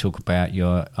we talk about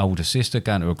your older sister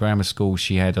going to a grammar school,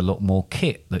 she had a lot more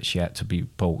kit that she had to be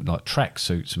bought, like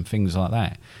tracksuits and things like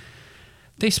that.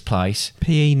 This place...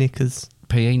 PE knickers.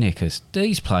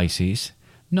 These places,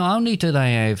 not only do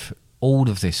they have all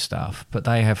of this stuff, but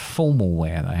they have formal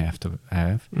wear they have to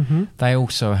have. Mm-hmm. They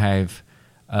also have,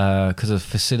 because of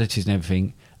facilities and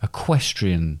everything,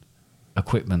 equestrian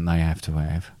equipment they have to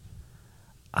have.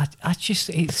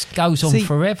 It goes on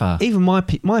forever. Even my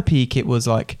PE kit was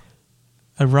like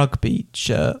a rugby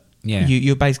shirt. Yeah.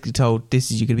 You're basically told you're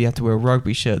going to be able to wear a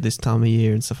rugby shirt this time of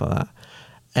year and stuff like that.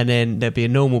 And then there'd be a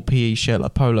normal PE shirt,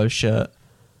 like polo shirt.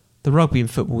 The rugby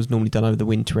and football was normally done over the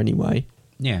winter anyway.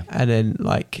 Yeah. And then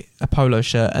like a polo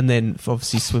shirt, and then for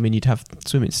obviously swimming, you'd have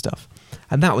swimming stuff.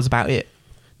 And that was about it.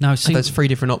 No, see, there's 3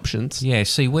 different options. Yeah,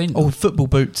 see when... Or football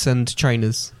boots and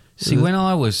trainers. See, when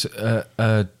I was...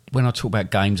 when I talk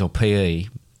about games or PE,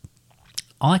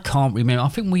 I can't remember. I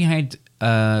think we had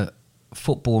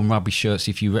football and rugby shirts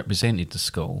if you represented the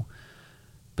school,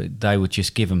 but they would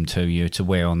just give them to you to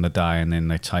wear on the day and then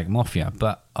they'd take them off you.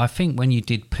 But I think when you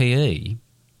did PE,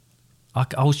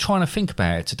 I was trying to think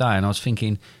about it today, and I was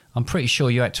thinking, I'm pretty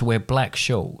sure you had to wear black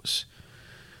shorts,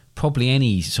 probably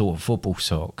any sort of football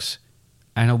socks,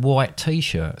 and a white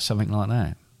T-shirt, something like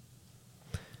that.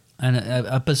 And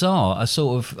a bizarre, a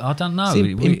sort of, I don't know.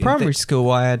 See, in primary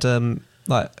school, I had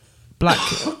like black.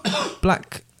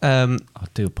 I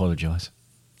do apologise.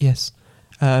 Yes,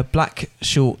 black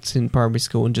shorts in primary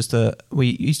school, and we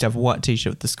used to have a white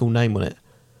T-shirt with the school name on it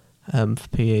for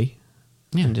PE,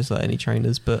 and just like any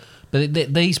trainers. But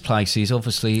these places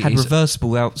obviously had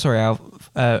reversible. Our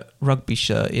rugby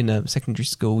shirt in secondary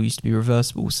school used to be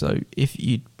reversible. So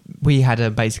we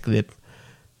had basically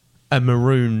a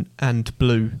maroon and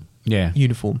blue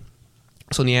uniform.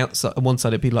 So on the outside, on one side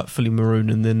it'd be like fully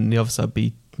maroon, and then the other side would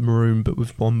be maroon but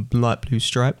with one light blue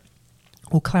stripe,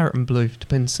 or claret and blue,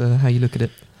 depends how you look at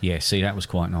it. Yeah, see, that was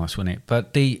quite nice, wasn't it?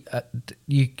 But I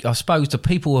suppose the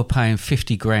people were paying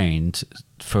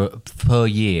 $50,000 per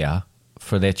year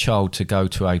for their child to go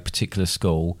to a particular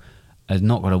school, are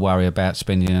not going to worry about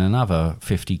spending another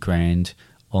 $50,000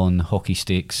 on hockey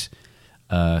sticks,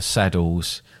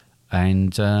 saddles,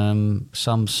 and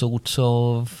some sort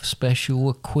of special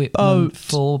equipment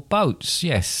for boats.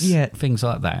 Yes, things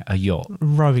like that. A yacht,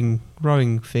 rowing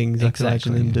things. Exactly. I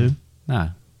can imagine them do. No.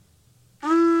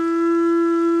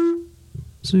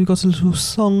 So we got a little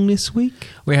song this week.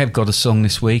 We have got a song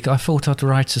this week. I thought I'd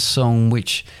write a song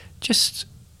which just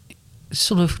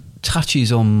sort of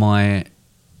touches on my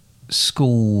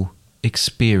school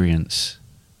experience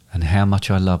and how much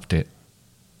I loved it.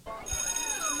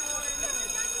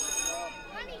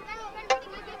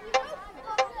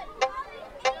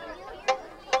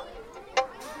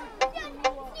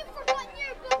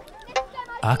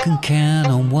 I can count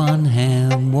on one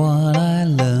hand what I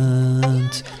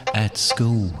learned at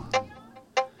school.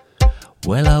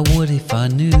 Well, I would if I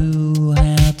knew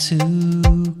how hard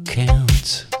to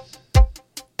count.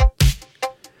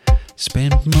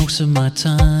 Spent most of my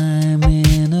time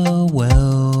in a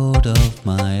world of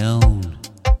my own,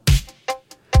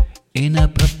 in a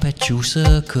perpetual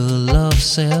circle of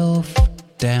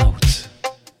self-doubt.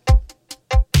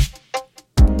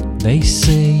 They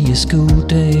say your school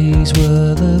days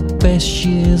were the best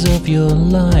years of your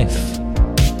life.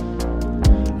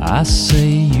 I say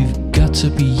you've got to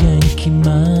be yanking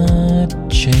my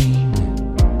chain.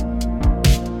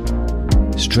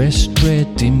 Stress,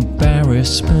 dread,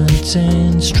 embarrassment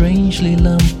and strangely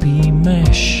lumpy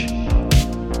mash.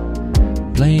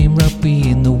 Playing rugby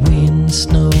in the wind,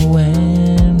 snow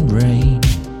and rain.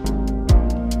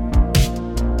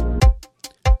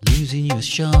 Losing your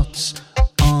shots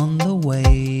on the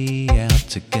way out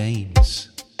to games,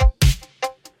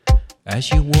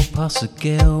 as you walk past the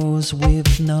girls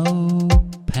with no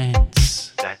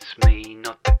pants. That's me,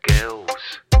 not the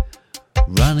girls.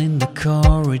 Running the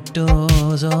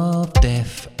corridors of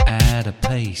death at a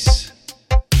pace,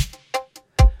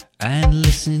 and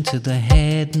listening to the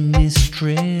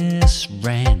headmistress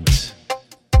rant.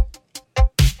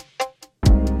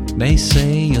 They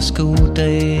say your school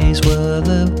days were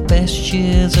the best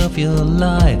years of your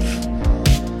life.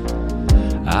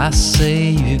 I say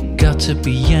you got to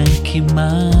be yanking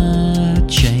my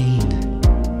chain.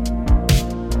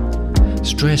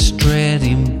 Stress, dread,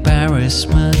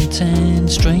 embarrassment and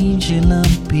strangely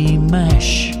lumpy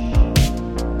mash.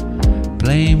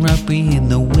 Playing rugby in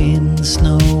the wind,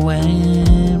 snow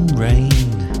and rain.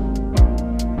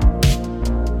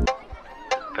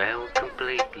 Failed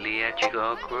completely at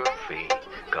geography,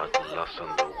 got lost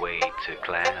on the way to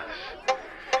class.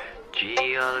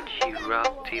 Geology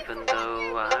rocked even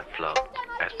though I flopped.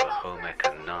 As for home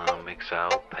economics,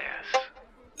 I'll pass.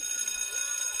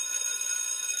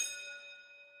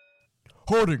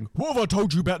 Harding, what have I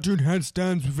told you about doing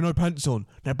handstands with no pants on?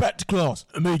 Now back to class,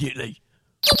 immediately.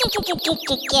 Game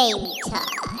time.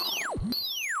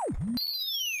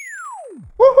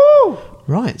 Woohoo!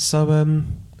 Right, so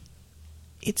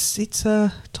it's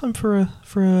time for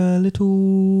a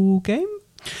little game.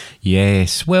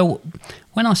 Yes, well,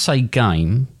 when I say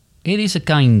game, it is a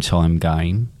game time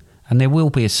game, and there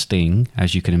will be a sting,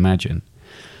 as you can imagine.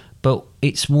 But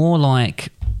it's more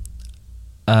like,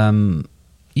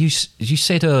 you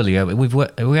said earlier,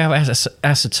 we have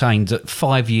ascertained that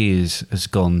 5 years has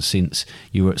gone since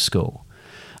you were at school.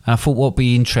 And I thought what would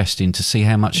be interesting to see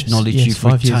how much knowledge you've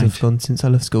 5 retained. 5 years have gone since I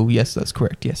left school. Yes, that's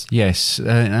correct. Yes. Yes,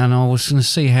 and I was going to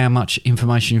see how much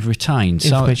information you've retained.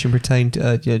 Information retained.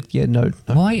 No.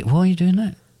 Why are you doing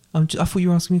that? I thought you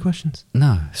were asking me questions.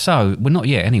 No. So, well, not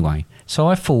yet anyway. So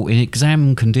I thought in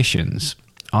exam conditions,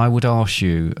 I would ask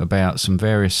you about some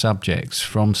various subjects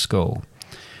from school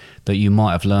that you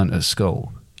might have learnt at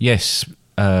school. Yes,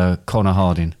 Connor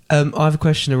Harding. I have a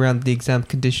question around the exam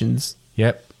conditions.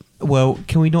 Yep. Well,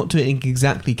 can we not do it in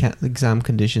exactly exam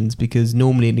conditions? Because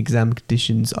normally in exam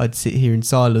conditions, I'd sit here in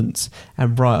silence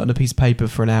and write on a piece of paper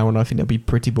for an hour, and I think that'd be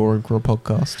pretty boring for a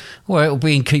podcast. Well, it'll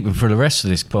be in keeping for the rest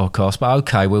of this podcast, but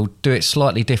okay, we'll do it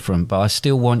slightly different. But I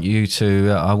still want you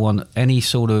to. I want any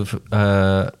sort of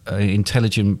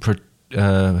intelligent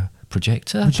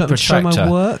projector. Would you like me to show my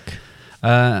work?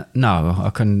 No,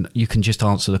 I can. You can just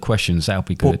answer the questions. That'll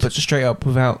be good. But straight up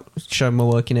without showing my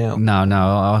working out. No.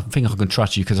 I think I can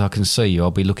trust you because I can see you. I'll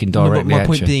be looking directly at you. My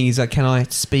point being is that can I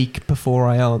speak before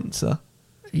I answer?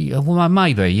 Yeah, well,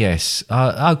 maybe yes.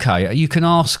 Okay, you can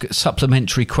ask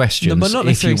supplementary questions. No, but not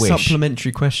necessarily if you wish.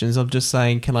 Supplementary questions. I'm just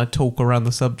saying, can I talk around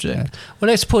the subject? Yeah.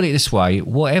 Well, let's put it this way: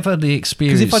 whatever the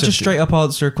experience. Because if I just straight up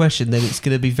answer a question, then it's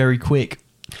going to be very quick.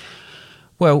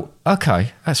 Well,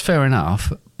 okay, that's fair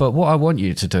enough. But what I want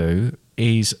you to do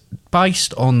is,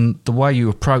 based on the way you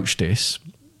approach this,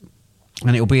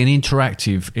 and it'll be an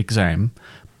interactive exam,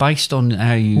 based on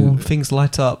how you... things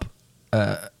light up.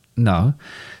 No.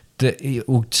 It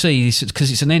will see,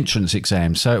 because it's an entrance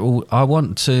exam, so I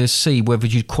want to see whether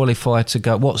you'd qualify to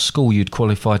go, what school you'd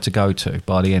qualify to go to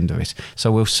by the end of it.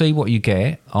 So we'll see what you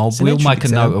get. We'll make a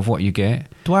note of what you get.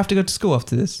 Do I have to go to school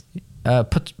after this?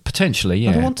 Potentially,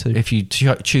 yeah. I don't want to. If you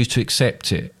choose to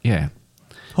accept it, yeah.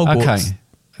 Hogwarts. Okay,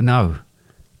 no,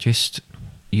 just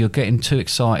you're getting too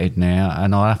excited now,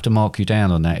 and I'll have to mark you down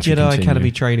on that. If Jedi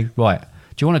Academy training. Right? Do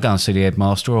you want to go and see the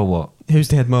headmaster or what? Who's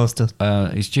the headmaster?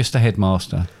 He's just a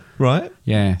headmaster. Right?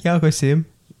 Yeah. Yeah, I'll go see him.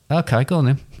 Okay, go on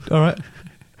then. All right.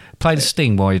 Play the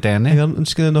sting while you're down there. Hang on, I'm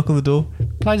just going to knock on the door.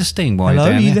 Play the sting while Hello,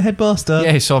 you're down there. Hello, you the headmaster?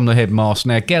 Yes, I'm the headmaster.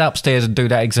 Now get upstairs and do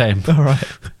that exam. All right.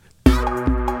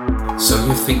 So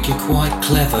you think you're quite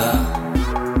clever,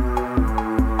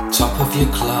 top of your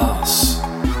class.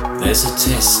 There's a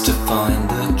test to find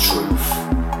the truth.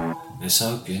 let's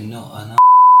hope you're not an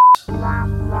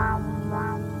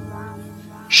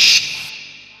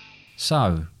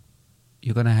So,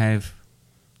 you're going to have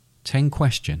 10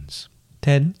 questions.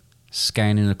 10.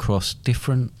 Scanning across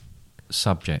different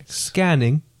subjects.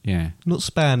 Scanning? Yeah. Not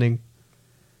spanning.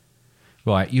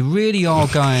 Right, you really are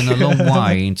going a long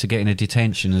way into getting a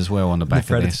detention as well on the back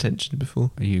Never of had a this. detention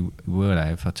before. You will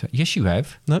have. Yes, you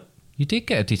have. Nope. You did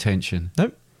get a detention.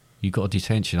 Nope. You got a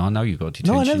detention. I know you got a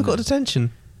detention. No, I never got a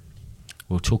detention.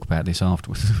 We'll talk about this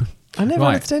afterwards. I never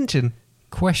had a detention.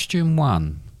 Question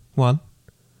 1. 1.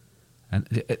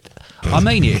 And I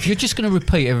mean it. If you're just going to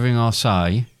repeat everything I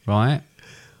say, right,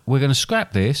 we're going to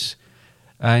scrap this,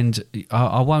 and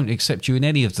I won't accept you in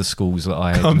any of the schools that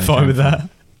I. I'm fine with that.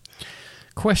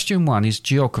 Question 1 is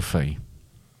geography.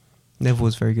 Never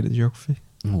was very good at geography.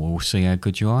 Well, we'll see how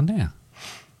good you are now.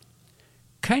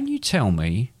 Can you tell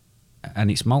me,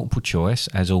 and it's multiple choice,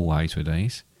 as always with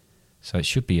these, so it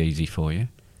should be easy for you,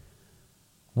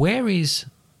 where is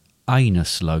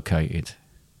anus located?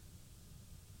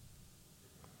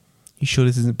 You sure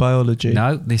this isn't biology?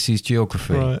 No, this is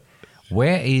geography. Right.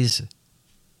 Where is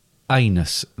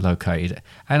anus located?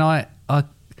 And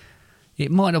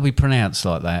it might not be pronounced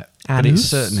like that, but it's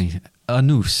certainly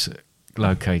anus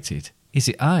located. Is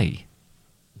it A,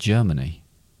 Germany?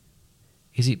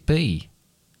 Is it B,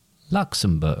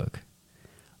 Luxembourg?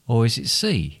 Or is it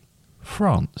C,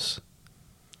 France?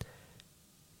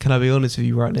 Can I be honest with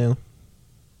you right now?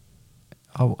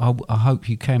 I hope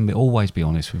you can always be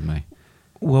honest with me.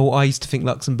 Well, I used to think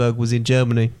Luxembourg was in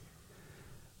Germany.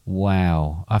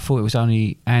 Wow. I thought it was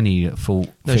only Annie that thought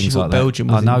No, things she thought like Belgium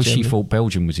that. was I know in she Germany. thought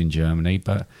Belgium was in Germany,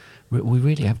 but we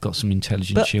really have got some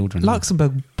intelligent But children.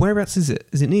 Luxembourg, whereabouts is it?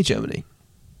 Is it near Germany?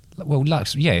 Well,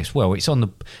 yes. Well, it's on the.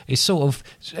 It's sort of.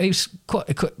 It's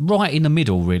quite right in the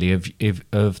middle, really,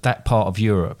 of that part of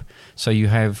Europe. So you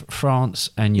have France,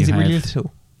 and you Is it have. really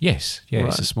little? Yes, yeah,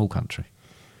 it's Right. a small country.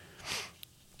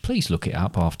 Please look it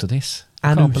up after this.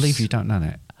 Anus. I can't believe you don't know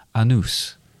that.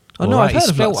 Anus. Oh, no, All I've right, heard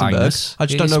of spelled Luxembourg. anus. I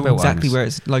just It don't is know spelled exactly anus. where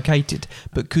it's located.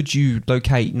 But could you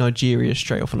locate Nigeria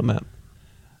straight off on a map?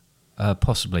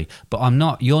 Possibly, but I'm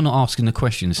not. You're not asking the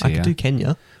questions here. I could do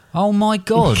Kenya. Oh my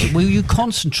God! Will you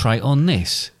concentrate on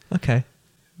this? Okay.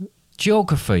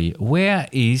 Geography. Where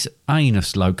is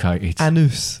anus located?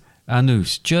 Anus.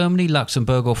 Anus. Germany,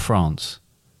 Luxembourg, or France?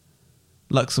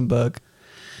 Luxembourg.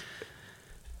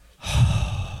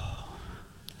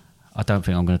 I don't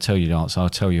think I'm going to tell you the answer. I'll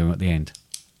tell you at the end.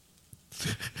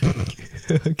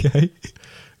 Okay.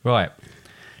 Right.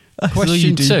 I saw Question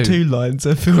you do 2. 2 lines.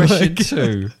 I feel Question like.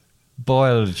 2.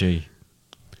 Biology.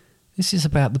 This is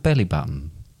about the belly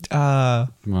button.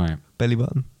 Right. Belly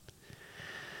button.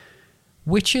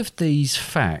 Which of these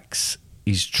facts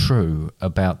is true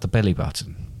about the belly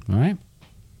button? Right?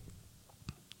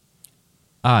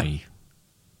 A.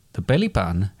 The belly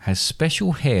button has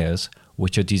special hairs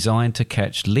which are designed to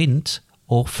catch lint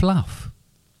or fluff.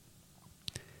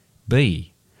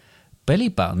 B. Belly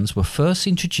buttons were first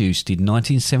introduced in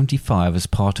 1975 as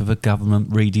part of a government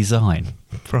redesign.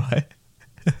 Right.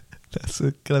 That's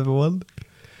a clever one.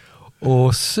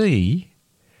 Or C.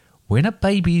 When a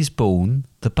baby is born,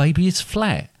 the baby is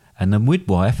flat and the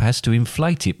midwife has to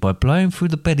inflate it by blowing through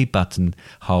the belly button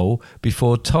hole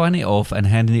before tying it off and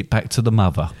handing it back to the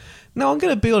mother. Now, I'm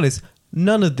going to be honest.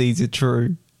 None of these are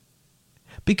true.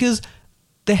 Because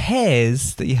the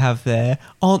hairs that you have there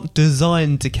aren't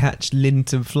designed to catch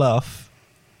lint and fluff.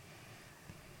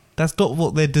 That's not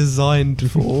what they're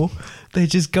designed for. They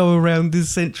just go around this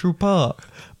central part.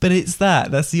 But it's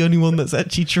that. That's the only one that's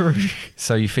actually true.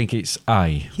 So you think it's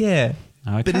A? Yeah.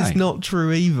 Okay. But it's not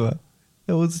true either.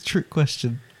 That was a trick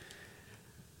question.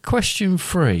 Question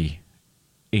 3.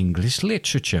 English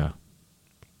literature.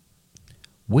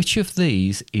 Which of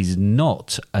these is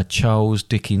not a Charles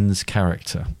Dickens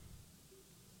character?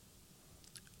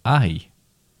 A.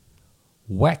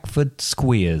 Wackford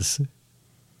Squeers.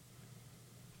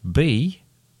 B.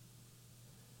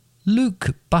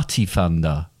 Luke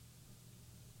Buttyfunder.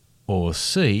 Or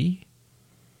C.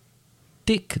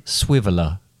 Dick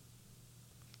Swiveller.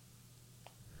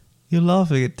 You're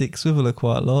laughing at Dick Swiveller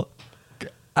quite a lot.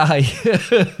 A. I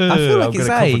feel like it's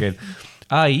A.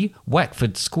 A.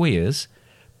 Wackford Squeers.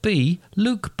 B.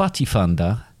 Luke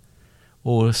Buttyfunder.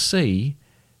 Or C.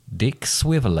 Dick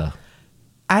Swiveller.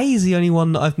 A is the only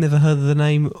one that I've never heard of the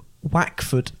name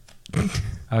Wackford.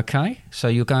 Okay, so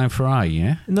you're going for A,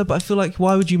 yeah? No, but I feel like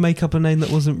why would you make up a name that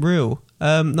wasn't real?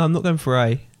 No, I'm not going for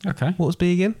A. Okay. What was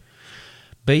B again?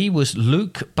 B was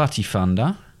Luke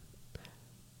Buttyfunder.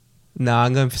 No,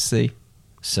 I'm going for C.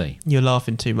 C. You're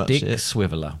laughing too much. Dick here.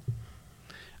 Swiveller.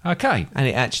 Okay. And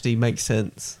it actually makes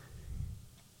sense.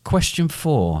 Question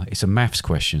 4. It's a maths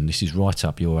question. This is right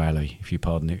up your alley, if you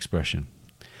pardon the expression.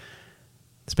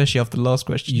 Especially after the last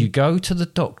question. You go to the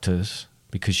doctor's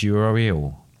because you are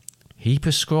ill. He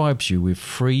prescribes you with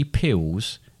 3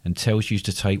 pills and tells you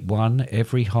to take one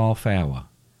every half hour.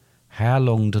 How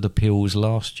long do the pills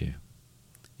last you?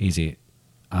 Is it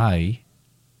A,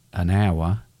 an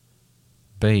hour,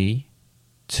 B,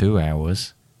 2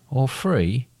 hours, or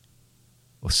C,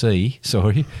 3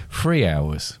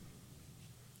 hours?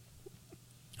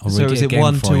 So is it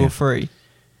 1, 2 or 3?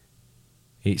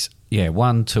 It's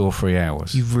 1, 2 or 3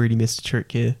 hours. You've really missed a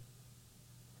trick here.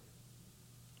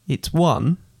 It's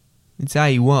 1. It's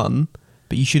A1,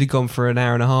 but you should have gone for an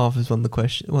hour and a half as one of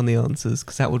the answers,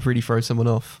 because that would really throw someone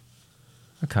off.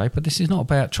 Okay, but this is not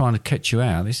about trying to catch you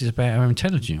out. This is about how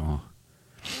intelligent you are.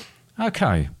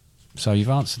 Okay, so you've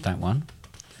answered that one.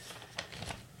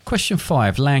 Question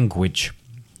 5, language.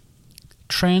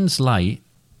 Translate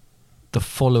the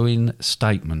following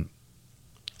statement.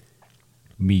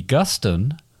 Me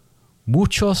gustan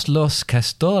muchos los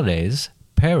castores,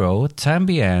 pero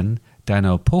también dan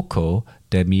un poco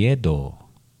de miedo.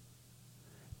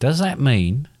 Does that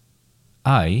mean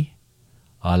A,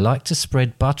 I like to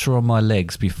spread butter on my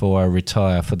legs before I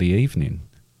retire for the evening?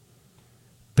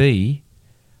 B,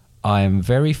 I am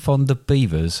very fond of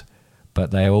beavers, but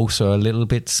they are also a little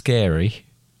bit scary?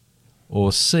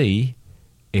 Or C,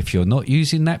 if you're not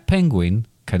using that penguin,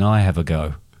 can I have a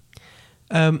go?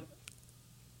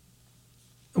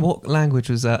 What language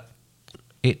was that?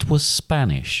 It was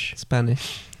Spanish.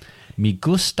 Spanish. Me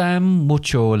gustan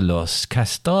mucho los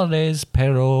castores,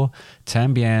 pero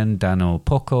también dan un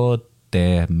poco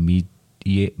de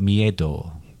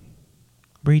miedo.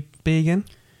 Read B again.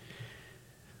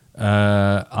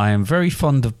 I am very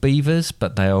fond of beavers,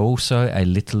 but they are also a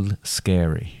little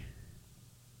scary.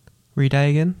 Read A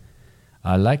again.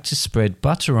 I like to spread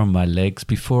butter on my legs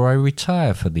before I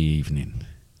retire for the evening.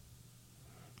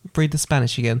 Read the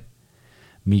Spanish again.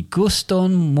 Me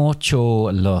gustan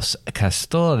mucho los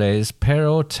castores,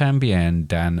 pero también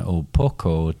dan un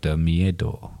poco de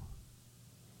miedo.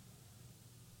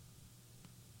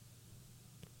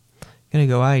 Gonna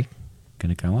go A.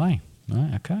 Gonna go A.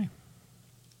 Right, okay.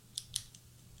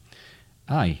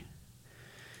 A.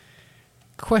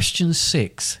 Question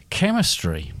 6.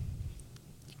 Chemistry.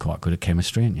 Quite good at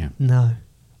chemistry, aren't you? No.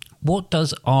 What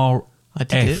does RF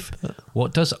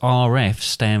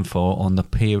stand for on the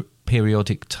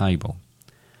periodic table?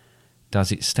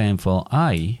 Does it stand for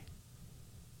A,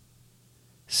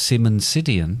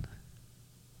 Simonsidium,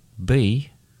 B,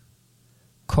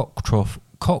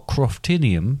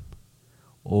 Cockcroftinium,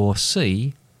 or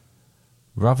C,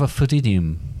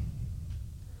 Rutherfordium?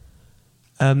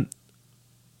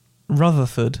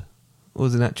 Rutherford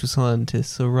was an actual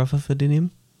scientist, so Rutherfordium.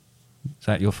 Is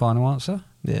that your final answer?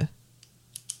 Yeah.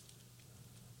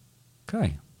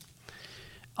 Okay.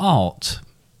 Art.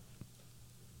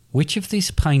 Which of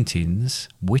these paintings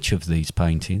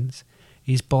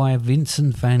is by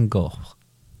Vincent van Gogh?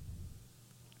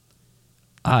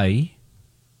 A,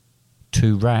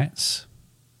 2 rats,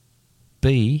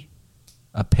 B,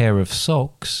 a pair of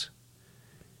socks,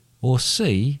 or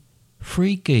C,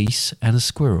 3 geese and a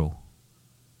squirrel?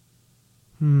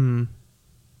 2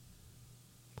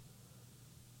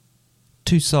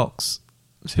 socks.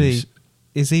 B.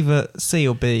 Is either C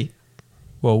or B.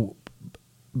 Well,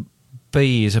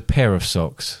 B is a pair of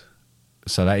socks,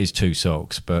 so that is 2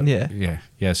 socks. But yeah.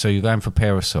 So you're going for a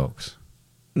pair of socks.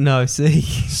 No, C.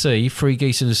 C, 3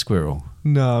 geese and a squirrel.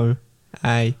 No,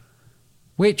 A.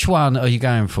 Which one are you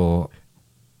going for?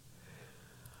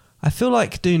 I feel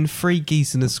like doing 3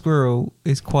 geese and a squirrel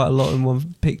is quite a lot in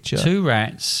one picture. 2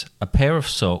 rats, a pair of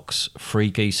socks, 3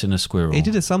 geese and a squirrel. He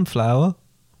did a sunflower.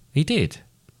 He did.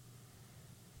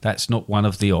 That's not one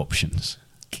of the options.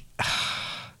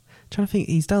 Trying to think,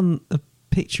 he's done a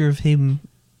picture of him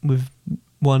with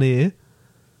one ear.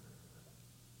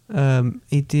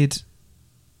 He did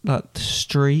like the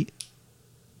street.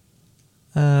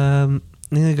 I'm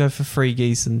gonna go for 3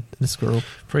 geese and a squirrel.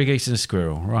 3 geese and a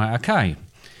squirrel. Right, okay.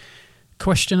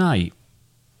 Question 8.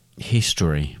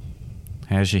 History.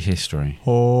 How's your history?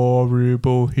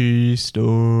 Horrible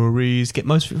histories. Get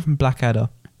most of it from Blackadder.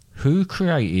 Who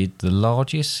created the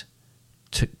largest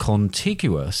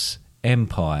contiguous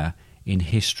empire in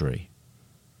history?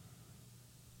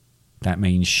 That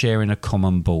means sharing a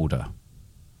common border.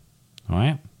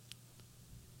 Right?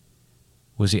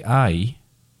 Was it A,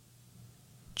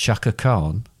 Chaka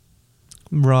Khan?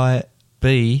 Right.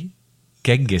 B,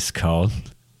 Genghis Khan,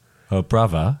 her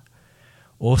brother?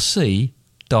 Or C,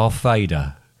 Darth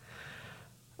Vader?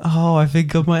 Oh, I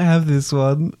think I might have this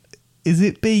one. Is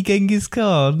it B, Genghis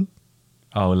Khan?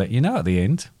 I'll let you know at the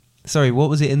end. Sorry, what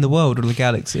was it in the world or the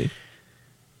galaxy?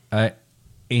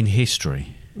 In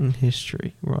history. In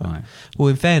history, right. Well,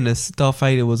 in fairness, Darth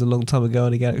Vader was a long time ago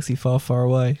in a galaxy far, far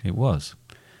away. It was.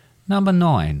 Number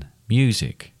 9,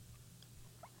 music.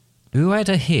 Who had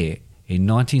a hit in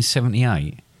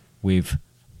 1978 with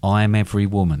I Am Every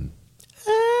Woman?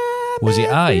 Was it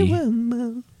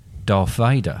A, Darth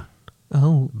Vader?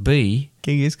 Oh. B,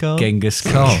 Genghis Khan? Genghis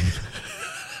Khan.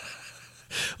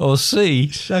 Or C,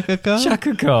 Shaka Khan?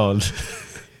 Shaka Khan.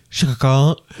 Shaka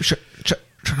Khan? Shaka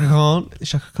Khan?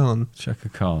 Shaka Khan. Shaka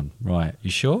Khan. Right. You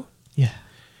sure? Yeah.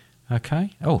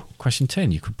 Okay. Oh, question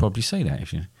 10. You could probably see that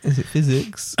if you... Is it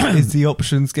physics? Is the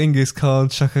options Genghis Khan,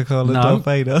 Shaka Khan and No. Darth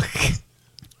Vader?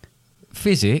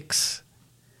 Physics.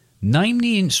 Name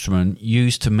the instrument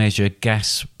used to measure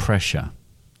gas pressure.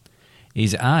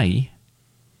 Is A,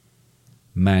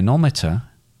 manometer?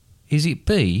 Is it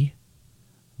B,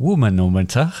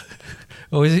 womanometer?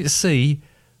 Or is it C,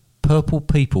 purple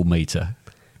people meter?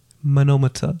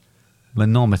 Manometer.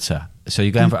 Manometer. So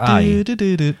you're going for A.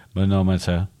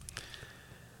 Manometer.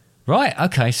 Right,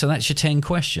 okay, so that's your 10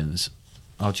 questions.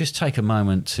 I'll just take a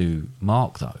moment to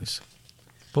mark those.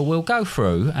 But we'll go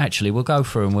through, we'll go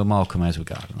through and we'll mark them as we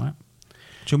go, right?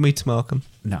 Do you want me to mark them?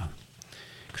 No,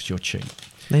 because you're cheap.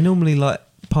 They normally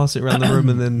pass it around the room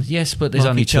and then yes, but there's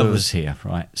mark only each two of other's. us here,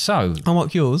 right? So I'll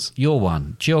mark yours. Your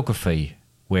one, geography.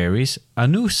 Where is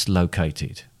Anus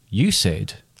located? You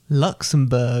said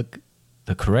Luxembourg.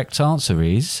 The correct answer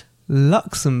is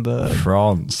Luxembourg.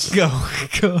 France. Oh,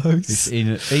 gosh. It's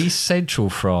in east central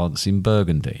France in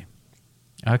Burgundy.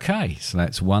 Okay, so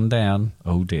that's one down.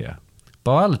 Oh dear.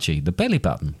 Biology, the belly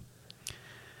button.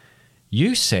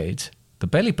 You said the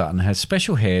belly button has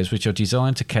special hairs which are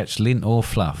designed to catch lint or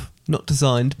fluff. Not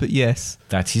designed, but yes.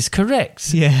 That is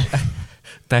correct. Yeah.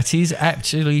 That is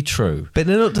actually true. But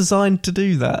they're not designed to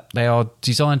do that. They are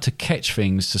designed to catch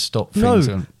things, to stop things.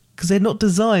 No, because they're not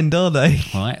designed, are they?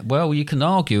 Right. Well, you can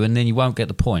argue and then you won't get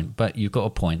the point, but you've got a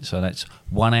point, so that's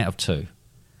 1 out of 2.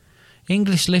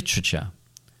 English literature.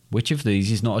 Which of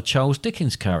these is not a Charles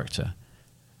Dickens character?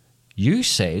 You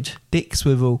said Dick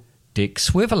Swivel. Dick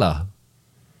Swiveller.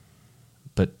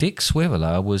 But Dick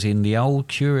Swiveller was in the old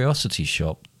curiosity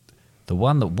shop. The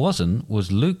one that wasn't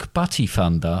was Luke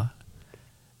Buttyfunder,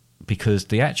 because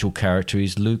the actual character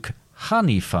is Luke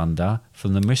Honeyfunder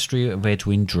from The Mystery of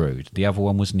Edwin Drood. The other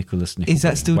one was Nicholas Nickleby. Is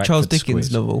that still Wackford Charles Dickens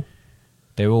Squid. novel?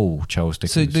 They're all Charles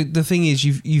Dickens. So the thing is,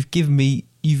 you've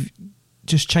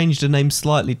just changed the name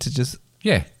slightly to just...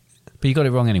 Yeah, but you got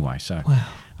it wrong anyway. So, Wow.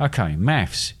 Okay,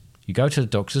 maths. You go to the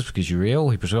doctor's because you're ill.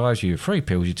 He prescribes you 3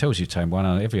 pills. He tells you to take one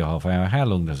every half hour. How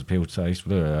long does a pill take?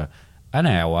 An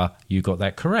hour. You got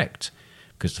that correct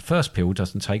because the first pill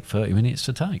doesn't take 30 minutes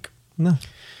to take. No.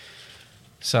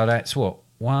 So that's what?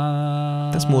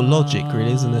 One. That's more logic,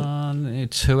 really, isn't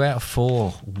it? 2 out of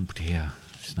 4. Oh dear,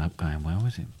 it's not going well,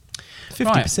 is it?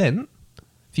 50%.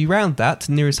 If you round that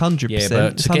to nearest 100%, Yeah,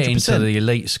 but it's to 100%. get into the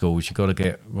elite schools, you've got to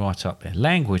get right up there.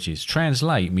 Languages.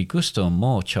 Translate. Me gustan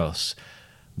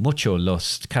mucho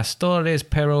los castores,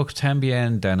 pero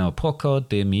también dan un poco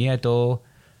de miedo.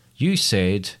 You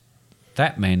said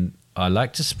that meant I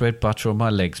like to spread butter on my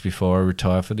legs before I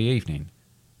retire for the evening.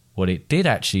 What it did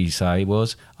actually say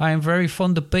was, I am very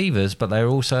fond of beavers, but they're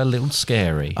also a little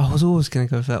scary. I was always going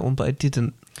to go for that one, but I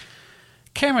didn't.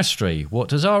 Chemistry. What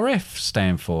does RF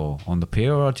stand for on the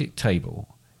periodic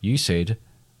table? You said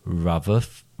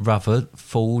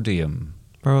Rutherfordium.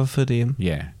 Rutherfordium.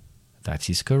 Yeah, that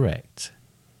is correct.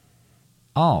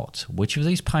 Art. Which of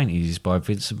these paintings is by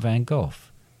Vincent van Gogh?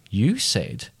 You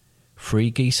said 3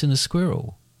 geese and a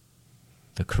squirrel.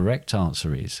 The correct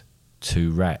answer is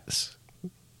 2 rats.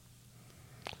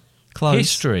 Close.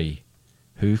 History.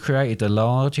 Who created the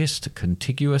largest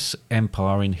contiguous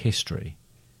empire in history?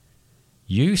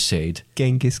 You said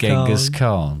Genghis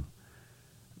Khan.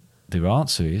 The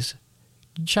answer is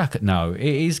No, it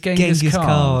is Genghis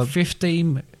Khan.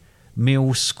 15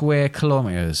 mil square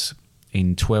kilometres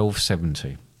in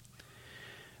 1270.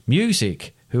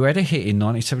 Music. Who had a hit in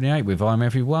 1978 with I'm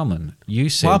Every Woman? You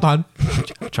said...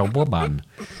 Woman.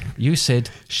 You said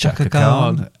Chaka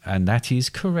Khan. And that is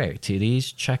correct. It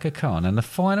is Chaka Khan. And the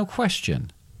final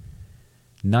question.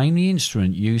 Name the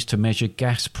instrument used to measure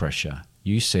gas pressure.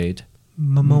 You said...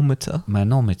 Manometer.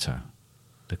 Manometer.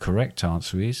 The correct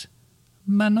answer is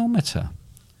manometer.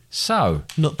 So...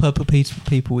 Not purple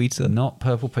people eater. Not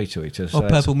purple people eater. So or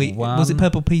purple meter. Was it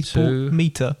purple people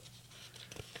meter?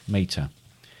 Meter.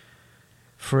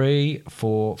 3,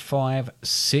 4, 5,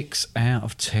 6 out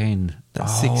of 10.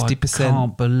 That's 60%. I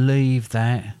can't believe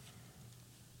that.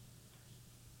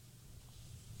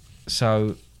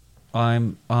 So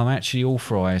I'm actually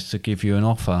authorised to give you an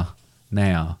offer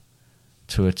now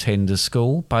to attend a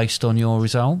school based on your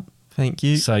result. Thank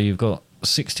you. So you've got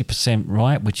 60%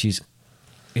 right, which is,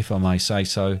 if I may say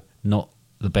so, not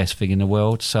the best thing in the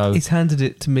world. So He's handed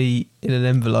it to me in an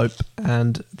envelope,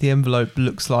 and the envelope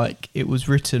looks like it was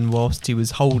written whilst he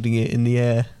was holding it in the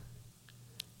air.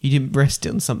 You didn't rest it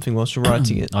on something whilst you're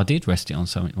writing it. I did rest it on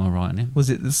something while writing it. Was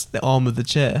it the arm of the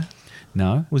chair?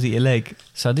 No. Was it your leg?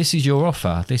 So this is your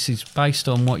offer. This is based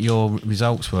on what your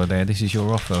results were there. This is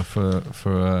your offer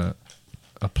for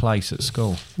a place at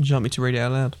school. Would you like me to read it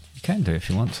out loud? You can do it if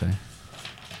you want to.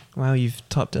 Wow, you've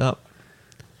typed it up.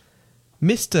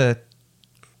 Mr.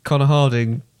 Connor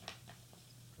Harding,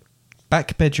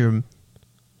 back bedroom.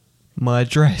 My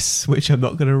address, which I'm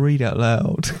not going to read out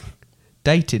loud.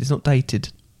 Dated. It's not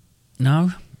dated.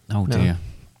 No? Oh, No. dear.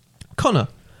 Connor,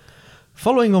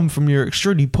 following on from your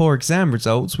extremely poor exam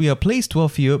results, we are pleased to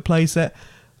offer you a place at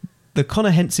the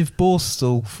Comprehensive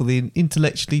Borstal for the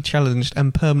intellectually challenged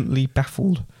and permanently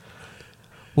baffled.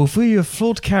 We'll feel you a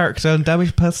flawed character and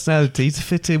damaged personality to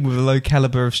fit in with the low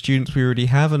calibre of students we already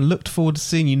have, and looked forward to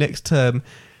seeing you next term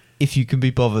if you can be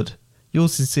bothered.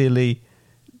 Yours sincerely,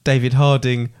 David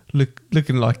Harding,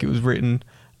 looking like it was written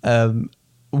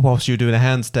whilst you were doing a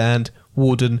handstand.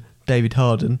 Warden David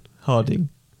Harding.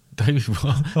 David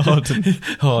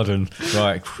Harden.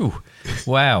 Right. Whew.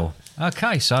 Wow.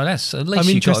 Okay, so that's at least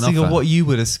I'm you got an interested offer. on what you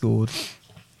would have scored.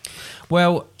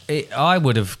 Well, I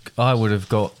would have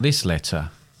got this letter.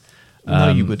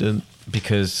 No, you wouldn't,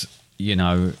 because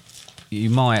I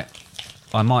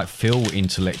might feel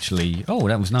intellectually. Oh,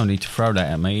 that was no need to throw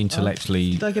that at me.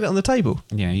 Intellectually, did I get it on the table?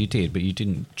 Yeah, you did, but you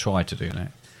didn't try to do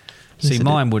that. Yes, See, I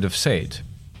mine did. would have said,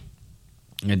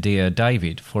 "Dear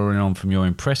David, following on from your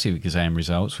impressive exam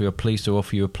results, we are pleased to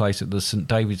offer you a place at the St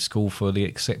David's School for the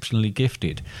Exceptionally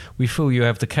Gifted. We feel you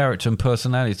have the character and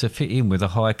personality to fit in with a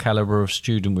high calibre of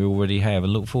student we already have,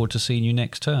 and look forward to seeing you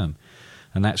next term."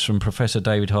 And that's from Professor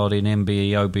David Harding,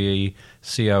 MBE, OBE,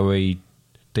 COE,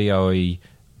 DOE,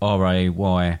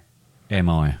 RAYMI.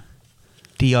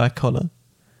 D.I. Connor.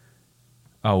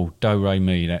 Oh, do re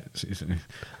mi. That's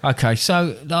okay.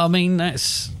 So I mean,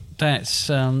 that's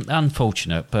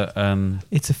unfortunate, but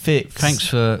it's a fix. Thanks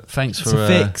for It's a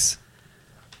fix.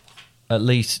 At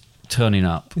least turning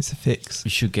up. It's a fix. You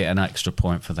should get an extra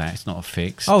point for that. It's not a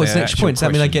fix. Oh, it's an They're extra actual point. Does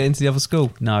that mean I questions. get into the other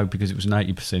school? No, because it was an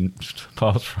 80%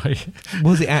 pass rate.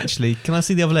 Was it actually? Can I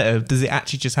see the other letter? Does it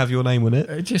actually just have your name on it?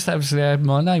 It just absolutely had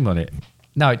my name on it.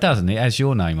 No, it doesn't. It has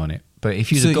your name on it. But if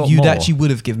you'd So have got you'd more, actually would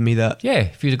have given me that. yeah,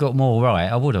 if you'd have got more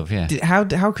right, I would have. Yeah,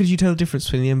 How could you tell the difference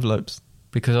between the envelopes?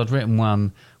 because I'd written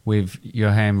one with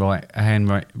your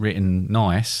handwritten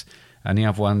nice, and the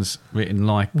other one's written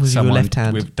like Was your someone left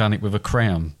hand? done it with a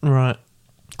crayon. Right.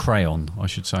 Crayon, I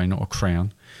should say, not a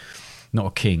crown, not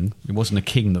a king. It wasn't a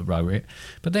king that wrote it.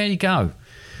 But there you go.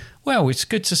 Well, it's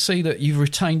good to see that you've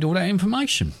retained all that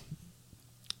information.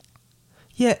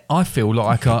 Yeah. I feel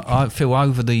like I feel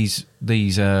over these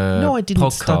No, I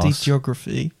didn't study podcasts.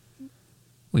 geography.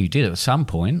 Well, you did at some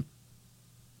point.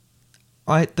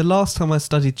 The last time I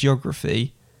studied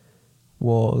geography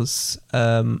was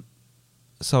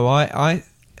so I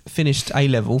finished A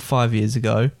level 5 years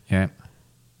ago. Yeah.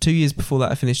 2 years before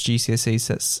that, I finished GCSE,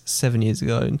 so that's 7 years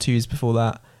ago. And 2 years before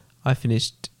that, I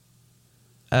finished.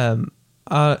 So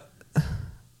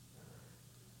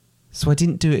I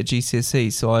didn't do it at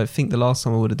GCSE. So I think the last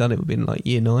time I would have done it would have been like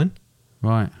year 9.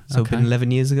 Right. So it would have been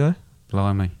 11 years ago.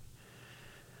 Blimey.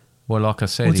 Well, like I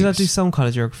said, Or did I do some kind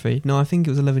of geography? No, I think it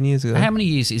was 11 years ago. How many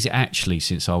years is it actually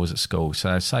since I was at school?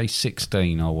 So say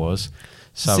 16 I was.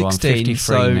 So 16, I'm 53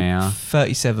 so now.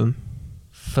 37.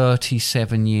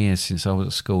 37 years since I was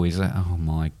at school. Is that? Oh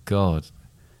my God.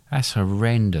 That's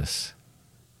horrendous.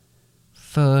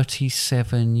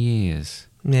 37 years.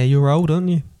 Yeah, you're old, aren't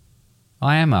you?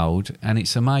 I am old, and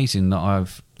it's amazing that I'm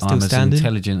as standing?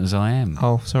 intelligent as I am.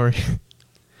 Oh, sorry.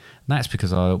 That's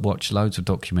because I watch loads of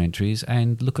documentaries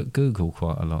and look at Google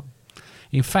quite a lot.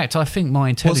 In fact, I think my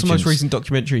intelligence... What's the most recent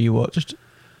documentary you watched?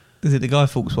 Is it the Guy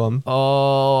Fawkes one?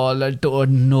 Oh, I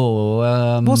don't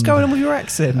know. What's going on with your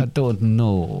accent? I don't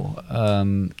know.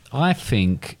 I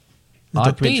think... The I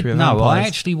documentary did. of No, I vampires.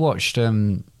 actually watched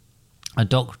a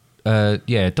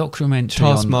documentary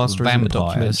Taskmaster on isn't a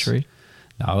vampires. documentary.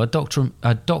 No,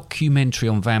 a documentary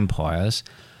on vampires.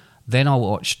 Then I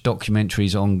watched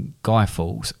documentaries on Guy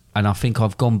Fawkes, and I think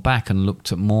I've gone back and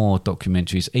looked at more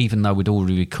documentaries, even though we'd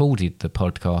already recorded the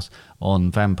podcast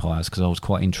on vampires, because I was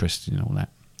quite interested in all that.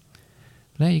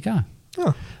 There you go.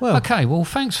 Oh, well. Okay, well,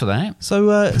 thanks for that. So,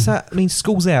 does that mean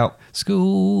school's out?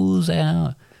 School's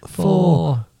out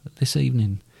for this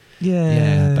evening.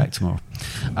 Yeah. Back tomorrow.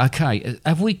 Okay,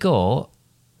 have we got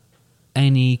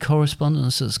any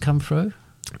correspondence that's come through?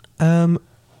 I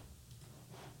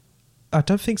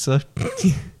don't think so.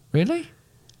 Really?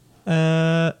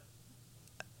 Yep,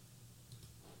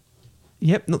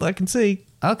 not that I can see.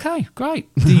 Okay, great.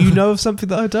 Do you know of something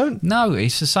that I don't? No,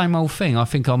 it's the same old thing. I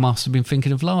think I must have been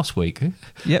thinking of last week.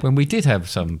 Yep. When we did have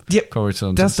some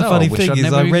correspondence. That's the funny thing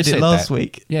is I read it last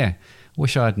week. Yeah.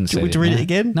 Wish I hadn't Do you said want me to read it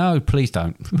again? No, please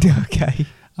don't. Okay.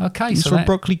 Okay, It's so from that,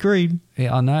 Broccoli Green.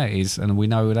 Yeah, I know it is, and we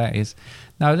know who that is.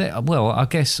 No, well, I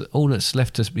guess all that's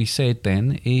left to be said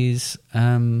then is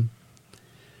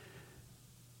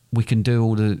we can do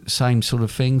all the same sort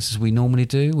of things as we normally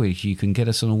do. You can get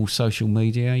us on all social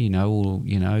media,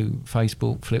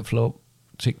 Facebook, Flip Flop,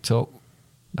 TikTok.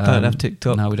 Don't have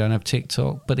TikTok. No, we don't have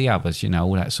TikTok, but the others,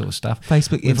 all that sort of stuff.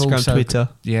 Facebook, Instagram, Twitter.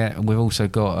 Yeah, and we've also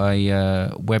got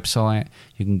a website.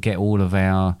 You can get all of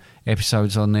our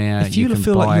episodes on there. If you can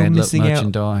feel buy like you're missing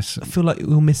merchandise. I feel like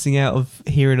you're missing out of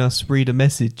hearing us read a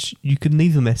message. You can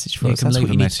leave a message for us. You can That's leave what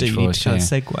a you need message to do. for You need us, to kind of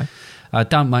segue.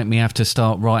 Don't make me have to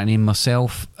start writing in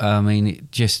myself. I mean, it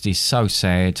just is so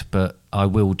sad, but I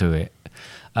will do it.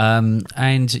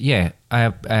 And yeah,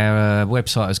 our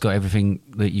website has got everything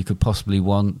that you could possibly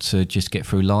want to just get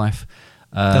through life.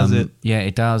 Does it? Yeah,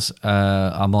 it does.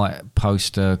 I might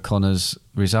post Connor's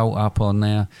result up on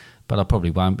there, but I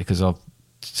probably won't because I've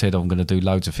said I'm going to do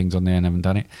loads of things on there and haven't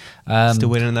done it. Still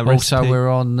winning that also, recipe. we're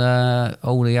on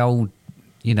all the old,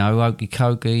 Okie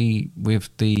Kokie with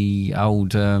the old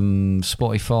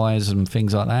Spotify's and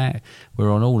things like that.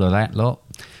 We're on all of that lot.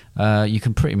 You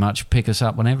can pretty much pick us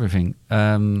up on everything.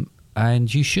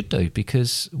 And you should do,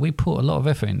 because we put a lot of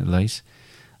effort into these.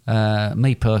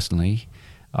 Me personally,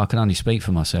 I can only speak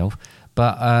for myself,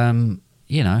 but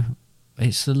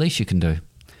it's the least you can do.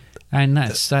 And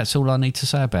that's all I need to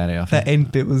say about it. I think. That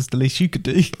end bit was the least you could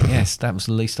do. Yes, that was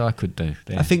the least I could do.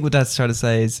 Yeah. I think what Dad's trying to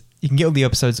say is you can get all the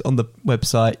episodes on the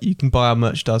website. You can buy our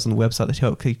merchandise on the website that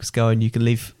help keep us going. You can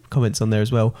leave comments on there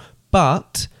as well.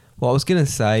 But what I was going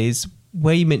to say is,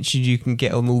 where you mentioned you can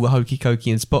get on all the Hokey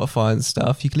Cokey and Spotify and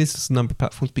stuff, you can listen to a number of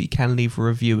platforms, but you can leave a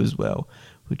review as well,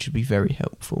 which would be very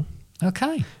helpful.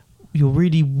 Okay. You're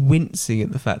really wincing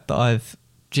at the fact that I've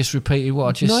just repeated what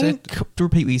I just said. To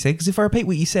repeat what you said, because if I repeat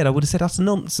what you said, I would have said that's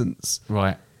nonsense.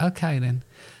 Right. Okay then.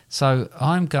 So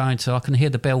I can hear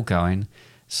the bell going.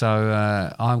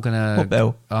 So I'm gonna. What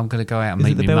bell? I'm gonna go out and Is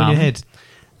meet it the my bell mum. in your head?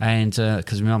 And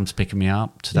because my mum's picking me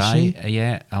up today. Is she?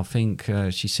 Yeah, I think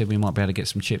she said we might be able to get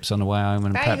some chips on the way home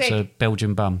and perhaps a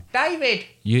Belgian bum. David!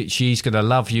 She's going to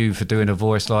love you for doing a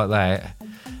voice like that.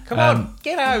 Come on,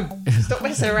 get home. Stop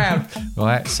messing around.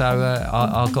 Right, so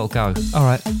I've got to go. All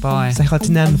right. Bye. Say hi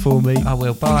to Nan for me. I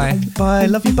will. Bye. Bye.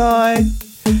 Love you. Bye.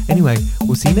 Anyway,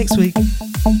 we'll see you next week.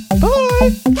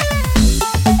 Bye.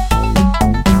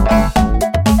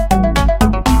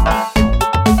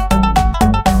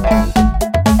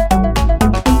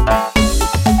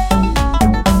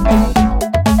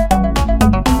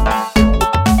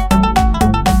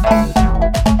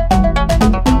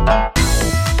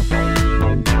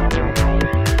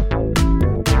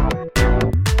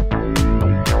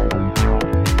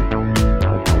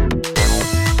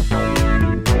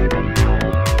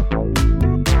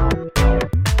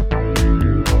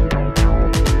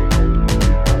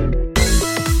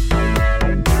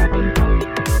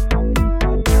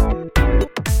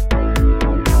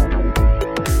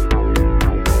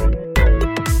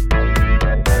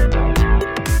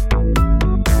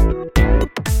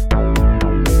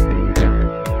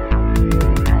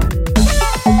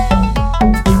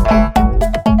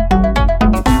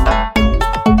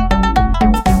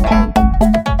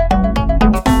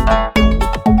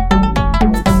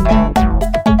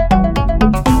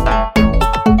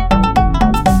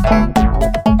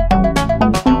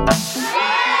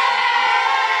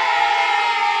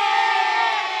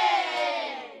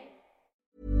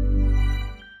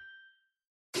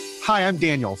 Hi, I'm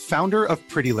Daniel, founder of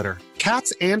Pretty Litter.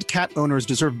 Cats and cat owners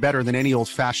deserve better than any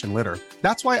old-fashioned litter.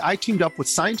 That's why I teamed up with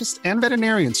scientists and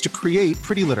veterinarians to create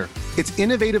Pretty Litter. Its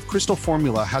innovative crystal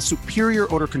formula has superior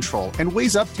odor control and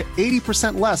weighs up to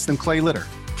 80% less than clay litter.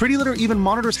 Pretty Litter even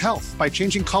monitors health by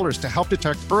changing colors to help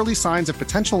detect early signs of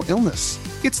potential illness.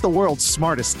 It's the world's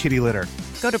smartest kitty litter.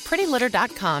 Go to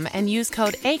prettylitter.com and use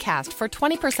code ACAST for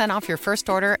 20% off your first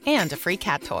order and a free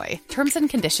cat toy. Terms and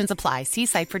conditions apply. See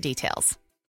site for details.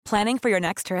 Planning for your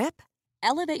next trip?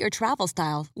 Elevate your travel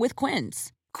style with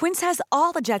Quince. Quince has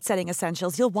all the jet-setting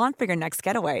essentials you'll want for your next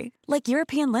getaway, like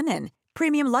European linen,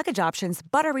 premium luggage options,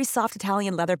 buttery soft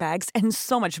Italian leather bags, and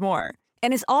so much more.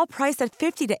 And is all priced at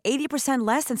 50 to 80%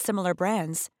 less than similar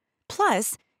brands.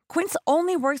 Plus, Quince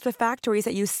only works with factories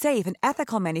that use safe and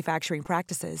ethical manufacturing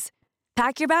practices.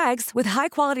 Pack your bags with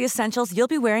high-quality essentials you'll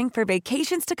be wearing for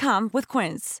vacations to come with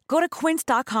Quince. Go to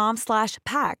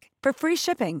quince.com/pack for free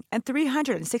shipping and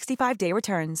 365-day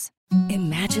returns.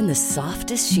 Imagine the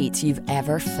softest sheets you've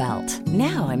ever felt.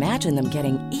 Now imagine them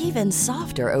getting even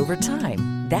softer over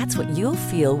time. That's what you'll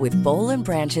feel with Boll &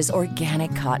 Branch's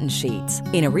organic cotton sheets.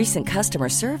 In a recent customer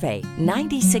survey,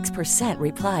 96%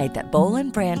 replied that Boll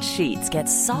 & Branch sheets get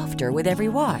softer with every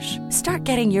wash. Start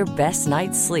getting your best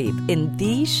night's sleep in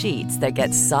these sheets that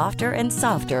get softer and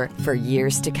softer for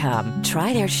years to come.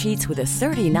 Try their sheets with a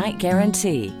 30-night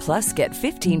guarantee. Plus, get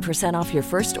 15% off your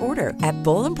first order at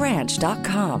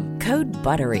bollandbranch.com. Code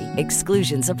BUTTERY.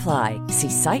 Exclusions apply. See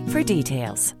site for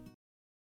details.